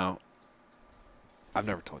transition now. I've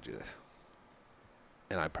never told you this,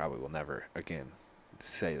 and I probably will never again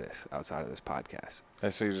say this outside of this podcast.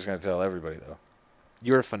 So you're just gonna tell everybody though.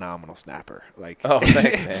 You're a phenomenal snapper. Like, Oh,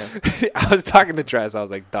 thanks, man. I was talking to Tress. I was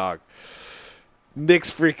like, dog,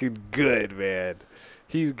 Nick's freaking good, man.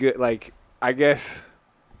 He's good. Like, I guess.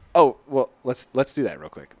 Oh, well, let's do that real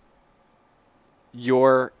quick.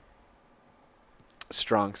 Your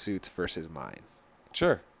strong suits versus mine.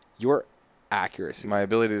 Sure. Your accuracy. My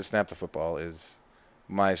ability to snap the football is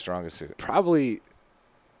my strongest suit. Probably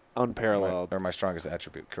unparalleled. My strongest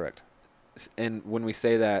attribute, correct. And when we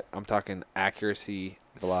say that, I'm talking accuracy,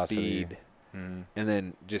 Velocity. speed, and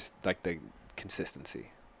then just like the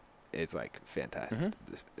consistency. It's like fantastic.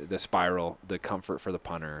 The spiral, the comfort for the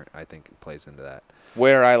punter, I think plays into that.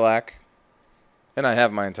 Where I lack, and I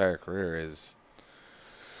have my entire career, is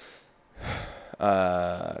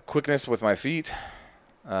quickness with my feet.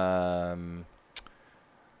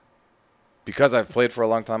 Because I've played for a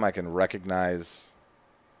long time, I can recognize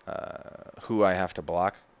who I have to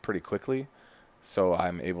block pretty quickly, so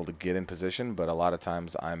I'm able to get in position. But a lot of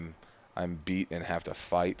times I'm beat and have to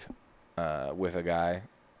fight with a guy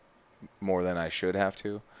more than I should have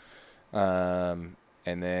to. And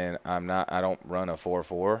then I don't run a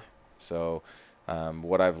 4-4. So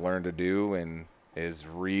what I've learned to do is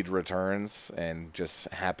read returns and just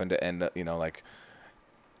happen to end up, like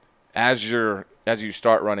as you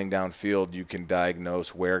start running downfield, you can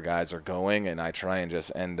diagnose where guys are going, and I try and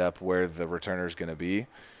just end up where the returner is going to be.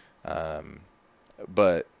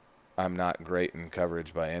 But I'm not great in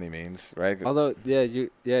coverage by any means, right? Although,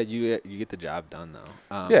 you get the job done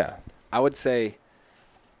though. Yeah, I would say.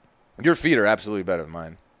 Your feet are absolutely better than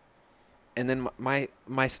mine. And then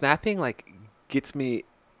my snapping like gets me.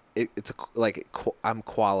 I'm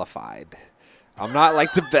qualified. I'm not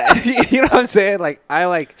like the best. You know what I'm saying? Like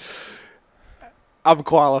I'm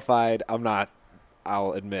qualified. I'm not.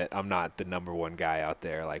 I'll admit I'm not the number one guy out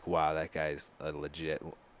there. Like, wow, that guy's a legit,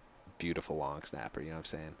 beautiful long snapper. You know what I'm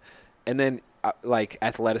saying? And then like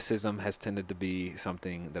athleticism has tended to be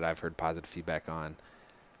something that I've heard positive feedback on.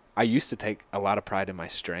 I used to take a lot of pride in my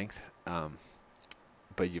strength,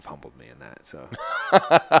 but you've humbled me in that. So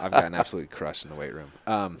I've gotten absolutely crushed in the weight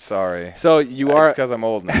room. Sorry. So you are. It's because I'm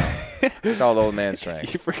old now. It's called old man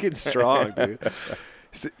strength. You're freaking strong, dude.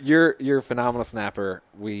 So you're a phenomenal snapper.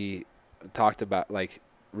 We talked about like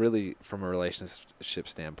really from a relationship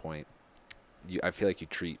standpoint. I feel like you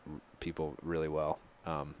treat people really well,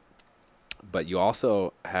 but you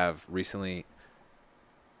also have recently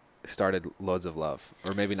started Loads of Love,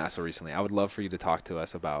 or maybe not so recently. I would love for you to talk to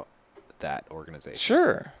us about that organization.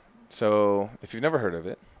 Sure. So if you've never heard of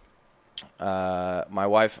it, my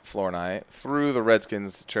wife, Flora, and I, through the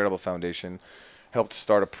Redskins Charitable Foundation, helped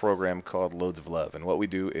start a program called Loads of Love. And what we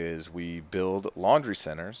do is we build laundry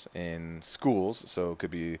centers in schools, so it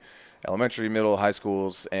could be elementary, middle, high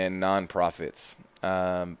schools, and nonprofits.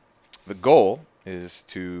 The goal is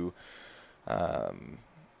to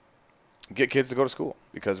get kids to go to school,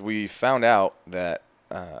 because we found out that,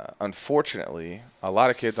 unfortunately, a lot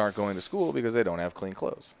of kids aren't going to school because they don't have clean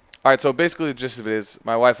clothes. All right, so basically the gist of it is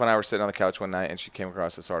my wife and I were sitting on the couch one night, and she came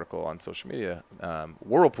across this article on social media.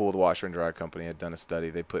 Whirlpool, the washer and dryer company, had done a study.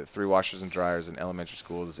 They put 3 washers and dryers in elementary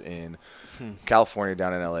schools in California,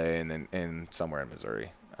 down in L.A., and then in somewhere in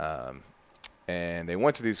Missouri. And they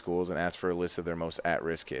went to these schools and asked for a list of their most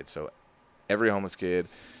at-risk kids. So every homeless kid,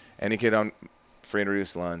 any kid on free and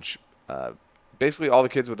reduced lunch, basically all the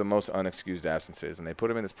kids with the most unexcused absences. And they put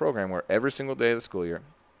them in this program where every single day of the school year,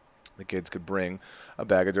 the kids could bring a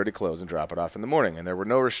bag of dirty clothes and drop it off in the morning. And there were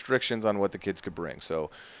no restrictions on what the kids could bring. So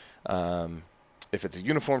if it's a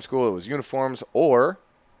uniform school, it was uniforms or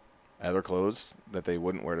other clothes that they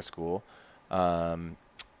wouldn't wear to school. And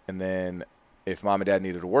then if mom and dad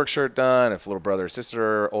needed a work shirt done, if little brother or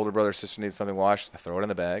sister, older brother or sister needed something washed, I throw it in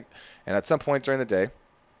the bag. And at some point during the day,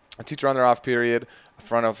 a teacher on their off period, a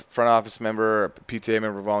front office member, a PTA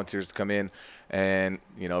member volunteers to come in, and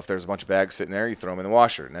if there's a bunch of bags sitting there, you throw them in the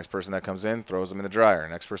washer. Next person that comes in throws them in the dryer.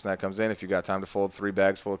 Next person that comes in, if you got time to fold 3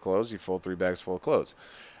 bags full of clothes, you fold 3 bags full of clothes.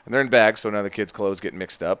 And they're in bags, so none of the kids' clothes get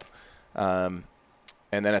mixed up. And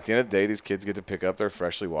then at the end of the day, these kids get to pick up their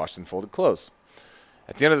freshly washed and folded clothes.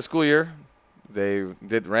 At the end of the school year, they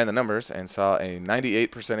ran the numbers and saw a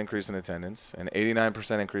 98% increase in attendance, an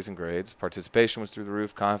 89% increase in grades. Participation was through the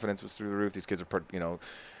roof. Confidence was through the roof. These kids are,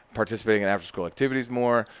 participating in after-school activities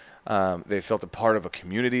more. They felt a part of a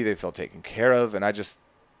community. They felt taken care of. And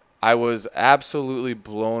I was absolutely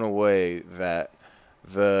blown away that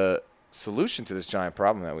the solution to this giant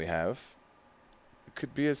problem that we have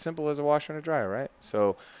could be as simple as a washer and a dryer, right?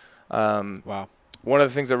 So, Wow. one of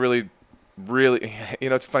the things that really,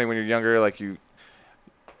 it's funny when you're younger,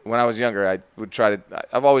 when I was younger, I would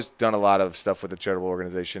I've always done a lot of stuff with the charitable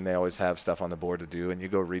organization. They always have stuff on the board to do, and you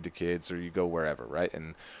go read to kids or you go wherever, right?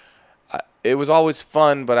 And it was always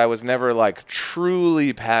fun, but I was never like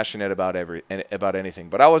truly passionate about anything.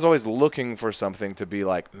 But I was always looking for something to be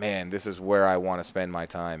like, man, this is where I want to spend my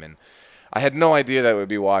time. And I had no idea that it would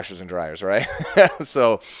be washers and dryers, right?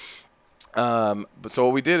 So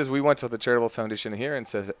what we did is we went to the charitable foundation here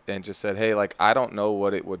and just said, hey, like, I don't know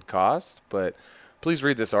what it would cost, but please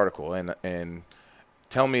read this article and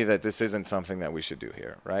tell me that this isn't something that we should do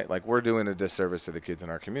here, right? Like, we're doing a disservice to the kids in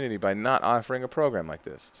our community by not offering a program like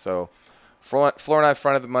this. So Floor and I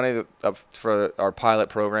fronted the money for our pilot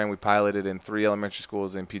program. We piloted in 3 elementary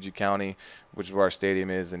schools in PG County, which is where our stadium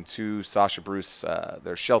is, and 2 Sasha Bruce,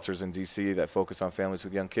 their shelters in D.C. that focus on families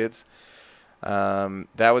with young kids.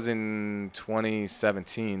 That was in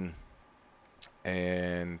 2017,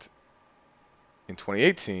 and in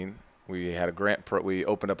 2018, we had a grant. We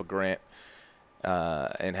opened up a grant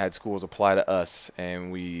and had schools apply to us,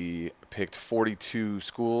 and we picked 42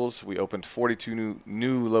 schools. We opened 42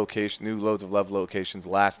 new Loads of Love locations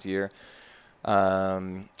last year.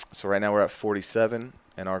 So right now we're at 47,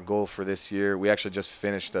 and our goal for this year, we actually just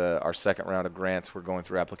finished our second round of grants. We're going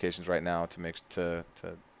through applications right now to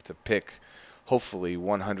pick hopefully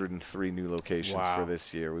 103 new locations for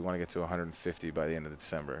this year. We want to get to 150 by the end of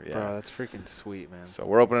December. Yeah. Bro, that's freaking sweet, man. So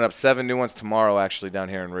we're opening up 7 new ones tomorrow, actually, down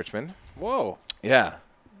here in Richmond. Whoa. Yeah.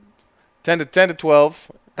 10 to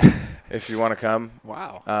 12 if you want to come.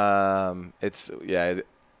 Wow. It's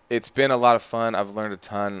been a lot of fun. I've learned a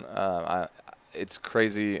ton. It's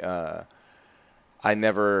crazy. I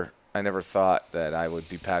never thought that I would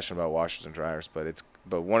be passionate about washers and dryers,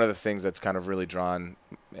 but one of the things that's kind of really drawn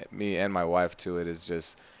me and my wife to it is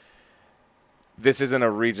just, this isn't a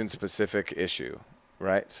region-specific issue,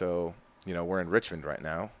 right? So, we're in Richmond right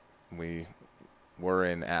now. We're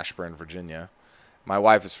in Ashburn, Virginia. My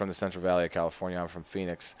wife is from the Central Valley of California. I'm from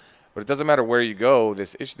Phoenix. But it doesn't matter where you go,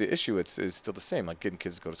 the issue is still the same, like getting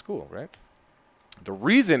kids to go to school, right? The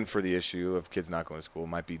reason for the issue of kids not going to school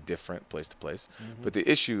might be different place to place, but the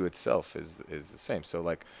issue itself is the same. So,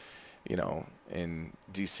 like, in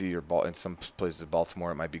D.C. or in some places of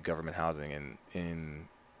Baltimore, it might be government housing. And in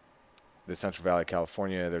the Central Valley of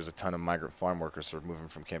California, there's a ton of migrant farm workers who are moving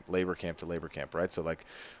from labor camp to labor camp, right? So, like,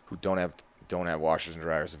 who don't have washers and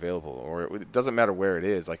dryers available, or it doesn't matter where it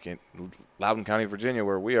is. Like in Loudoun County, Virginia,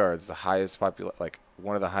 where we are, it's the highest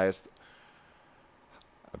one of the highest.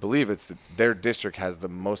 I believe their district has the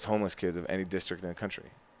most homeless kids of any district in the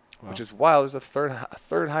country, which is wild. It's the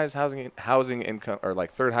third highest housing income, or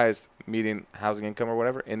like third highest median housing income, or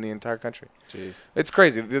whatever, in the entire country. Jeez, it's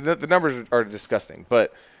crazy. The numbers are disgusting,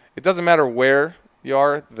 but it doesn't matter where you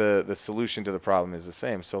are. The solution to the problem is the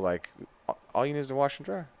same. So, like, all you need is a wash and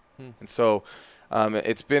dryer. And so,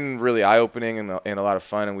 it's been really eye-opening and a lot of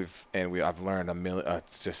fun, and I've learned a million.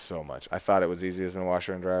 It's just so much. I thought it was easy as a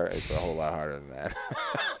washer and dryer. It's a whole lot harder than that.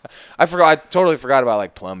 I totally forgot about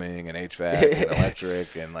like plumbing and HVAC and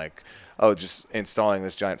electric and like just installing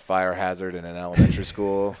this giant fire hazard in an elementary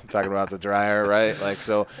school. Talking about the dryer, right? Like,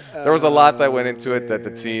 so there was a lot that went into it that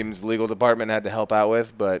the team's legal department had to help out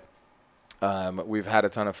with, but. We've had a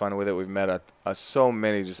ton of fun with it. We've met so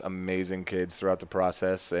many just amazing kids throughout the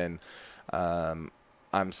process, and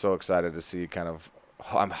I'm so excited to see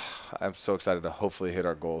I'm so excited to hopefully hit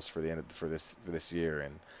our goals for this year,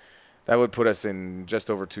 and that would put us in just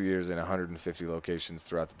over 2 years in 150 locations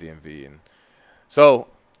throughout the DMV. And so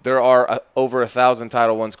there are over 1,000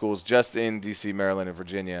 Title I schools just in D.C., Maryland, and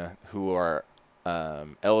Virginia who are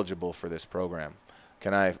eligible for this program.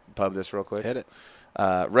 Can I pub this real quick? Hit it.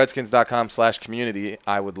 Redskins.com/community.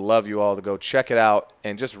 I would love you all to go check it out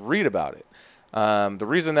and just read about it. The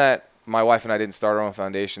reason that my wife and I didn't start our own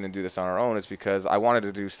foundation and do this on our own is because I wanted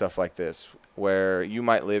to do stuff like this, where you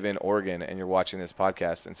might live in Oregon and you're watching this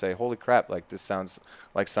podcast and say, holy crap, like, this sounds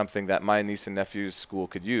like something that my niece and nephew's school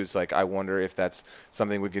could use. Like, I wonder if that's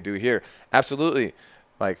something we could do here. Absolutely.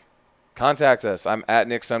 Like, contact us. I'm at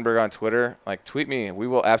Nick Sundberg on Twitter. Like, tweet me. We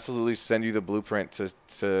will absolutely send you the blueprint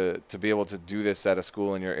to be able to do this at a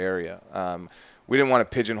school in your area. We didn't want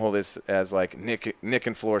to pigeonhole this as like Nick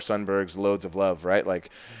and Floor Sundberg's Loads of Love, right? Like,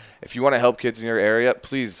 if you want to help kids in your area,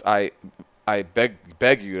 please, I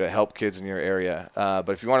beg you to help kids in your area. But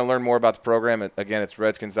if you want to learn more about the program, again, it's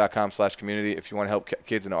redskins.com/community. If you want to help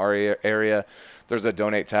kids in our area, there's a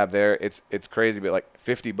donate tab there. It's crazy, but like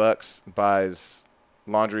 $50 buys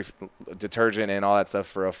laundry detergent and all that stuff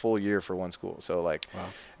for a full year for one school. So like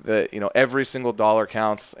Wow. every single dollar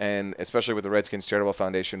counts, and especially with the Redskins Charitable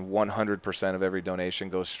Foundation, 100% of every donation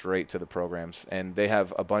goes straight to the programs. And they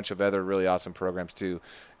have a bunch of other really awesome programs too.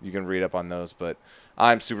 You can read up on those, but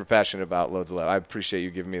I'm super passionate about Loads of Love. I appreciate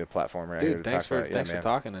you giving me the platform right here to Dude, talk about it. thanks for man.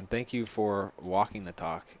 talking, and thank you for walking the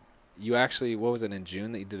talk. You actually, what was it, in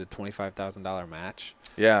June that you did a $25,000 match?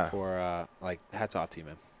 Yeah. For hats off to you,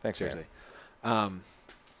 man. Thanks, seriously. man.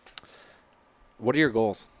 What are your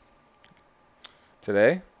goals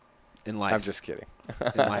Today? in life? I'm just kidding.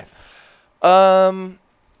 in life.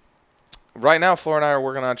 Right now, Flora and I are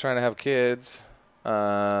working on trying to have kids.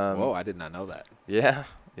 Whoa, I did not know that. Yeah.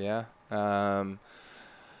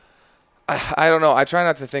 I don't know. I try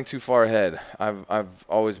not to think too far ahead. I've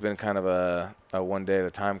always been kind of a one day at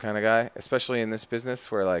a time kind of guy, especially in this business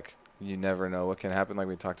where like you never know what can happen. Like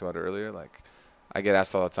we talked about earlier, like I get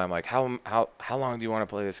asked all the time, like how long do you want to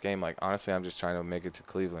play this game? Like honestly, I'm just trying to make it to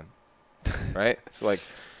Cleveland, right? So like,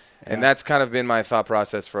 and that's kind of been my thought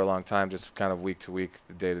process for a long time, just kind of week to week,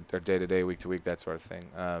 day to day, week to week, that sort of thing.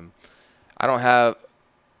 I don't have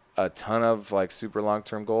a ton of like super long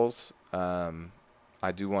term goals.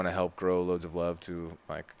 I do want to help grow Loads of Love to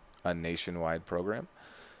like a nationwide program.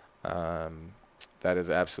 That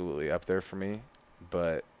is absolutely up there for me.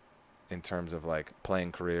 But in terms of like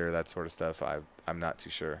playing career, that sort of stuff, I'm not too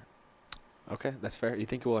sure. Okay, that's fair. You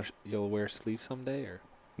think you'll wear sleeves someday, or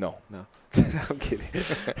No. I'm kidding.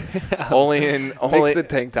 only Fix the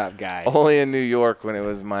tank top guy. Only in New York when it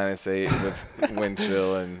was -8 with wind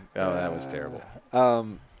chill, and that was terrible.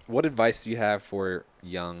 What advice do you have for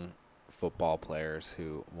young football players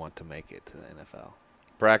who want to make it to the NFL?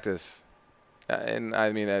 Practice. And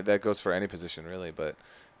I mean, that goes for any position really, but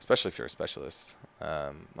especially if you're a specialist.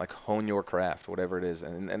 Like hone your craft, whatever it is.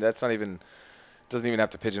 And that's not even, doesn't even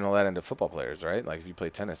have to pigeonhole that into football players, right? Like if you play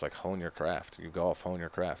tennis, like hone your craft. You golf, hone your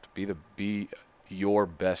craft. Be your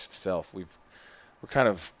best self. We're kind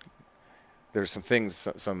of, there's some things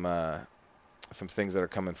that are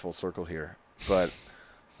coming full circle here, but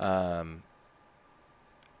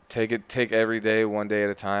take every day one day at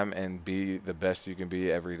a time and be the best you can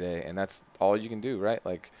be every day, and that's all you can do, right?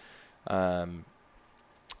 Like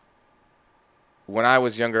when I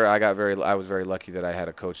was younger, I was very lucky that I had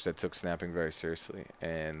a coach that took snapping very seriously,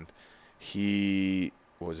 and he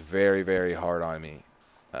was very, very hard on me.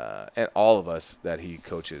 And all of us that he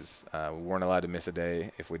coaches, we weren't allowed to miss a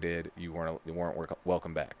day. If we did, you weren't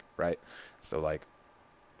welcome back, right? So like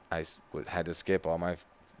I had to skip all my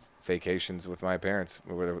vacations with my parents,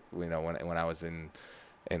 when I was in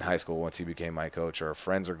high school. Once he became my coach, or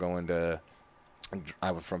friends are going to,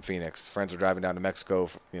 I was from Phoenix. Friends are driving down to Mexico,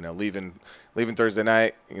 leaving Thursday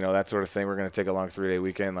night, that sort of thing. We're going to take a long 3-day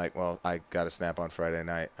weekend. Like, well, I got to snap on Friday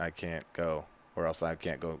night. I can't go, or else I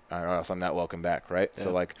can't go, or else I'm not welcome back, right? Yeah.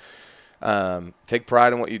 So like, take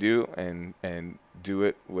pride in what you do and do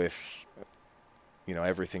it with,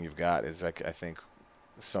 everything you've got is like, I think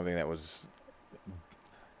something that was,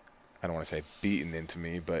 I don't want to say beaten into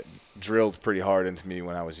me, but drilled pretty hard into me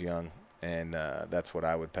when I was young. And that's what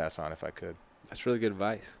I would pass on if I could. That's really good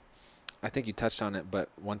advice. I think you touched on it, but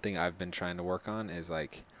one thing I've been trying to work on is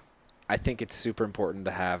like, I think it's super important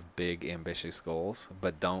to have big, ambitious goals,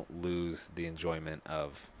 but don't lose the enjoyment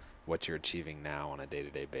of what you're achieving now on a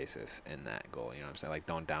day-to-day basis in that goal. You know what I'm saying? Like,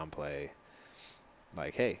 don't downplay,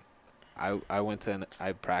 like, hey, I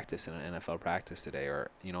practiced in an NFL practice today,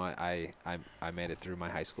 or I made it through my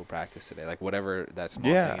high school practice today. Like whatever that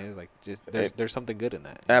small thing is, like just there's something good in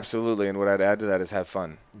that. Absolutely, and what I'd add to that is have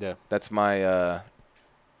fun. Yeah, that's my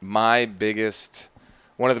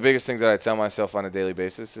one of the biggest things that I tell myself on a daily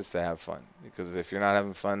basis is to have fun, because if you're not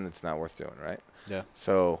having fun, it's not worth doing, right? Yeah.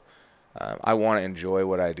 So I want to enjoy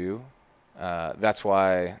what I do. That's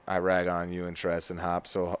why I rag on you and Tress and Hop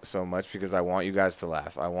so much, because I want you guys to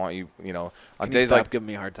laugh. I want you, on days stop like giving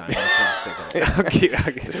me a hard time. I'm sick of it.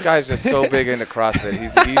 This guy's just so big into CrossFit.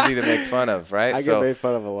 He's easy to make fun of, right? I get made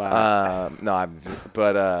fun of a lot.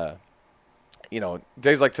 No,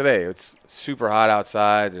 days like today, it's super hot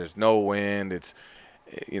outside. There's no wind. It's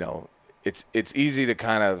easy to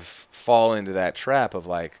kind of fall into that trap of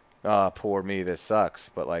like, oh, poor me, this sucks.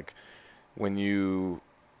 But like when you're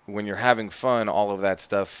having fun, all of that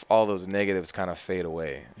stuff, all those negatives kind of fade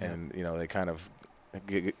away, and they kind of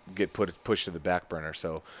get pushed to the back burner.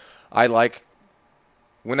 So I like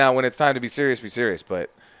when it's time to be serious, but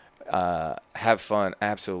have fun.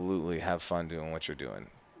 Absolutely have fun doing what you're doing,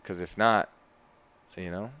 because if not,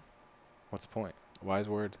 what's the point? Wise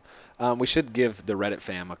words. We should give the Reddit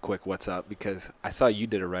fam a quick what's up, because I saw you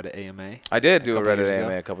did a Reddit AMA. I did do a Reddit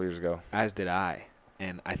AMA a couple years ago. As did I.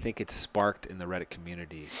 And I think it's sparked in the Reddit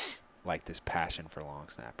community like this passion for long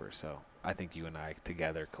snappers. So I think you and I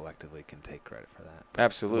together collectively can take credit for that. But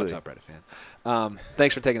absolutely. What's up, Reddit fan?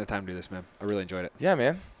 Thanks for taking the time to do this, man. I really enjoyed it. Yeah,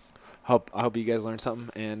 man. I hope you guys learned something.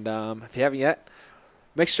 And if you haven't yet,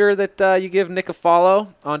 make sure that you give Nick a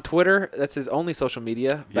follow on Twitter. That's his only social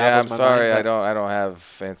media. Yeah, I'm sorry. I don't have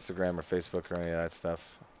Instagram or Facebook or any of that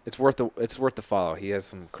stuff. It's worth the follow. He has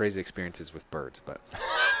some crazy experiences with birds, but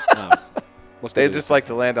they just like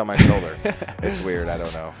to land on my shoulder. It's weird. I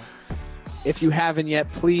don't know. If you haven't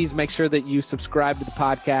yet, please make sure that you subscribe to the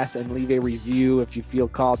podcast and leave a review if you feel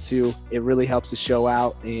called to. It really helps the show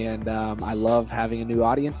out, and I love having a new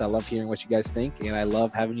audience. I love hearing what you guys think, and I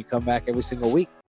love having you come back every single week.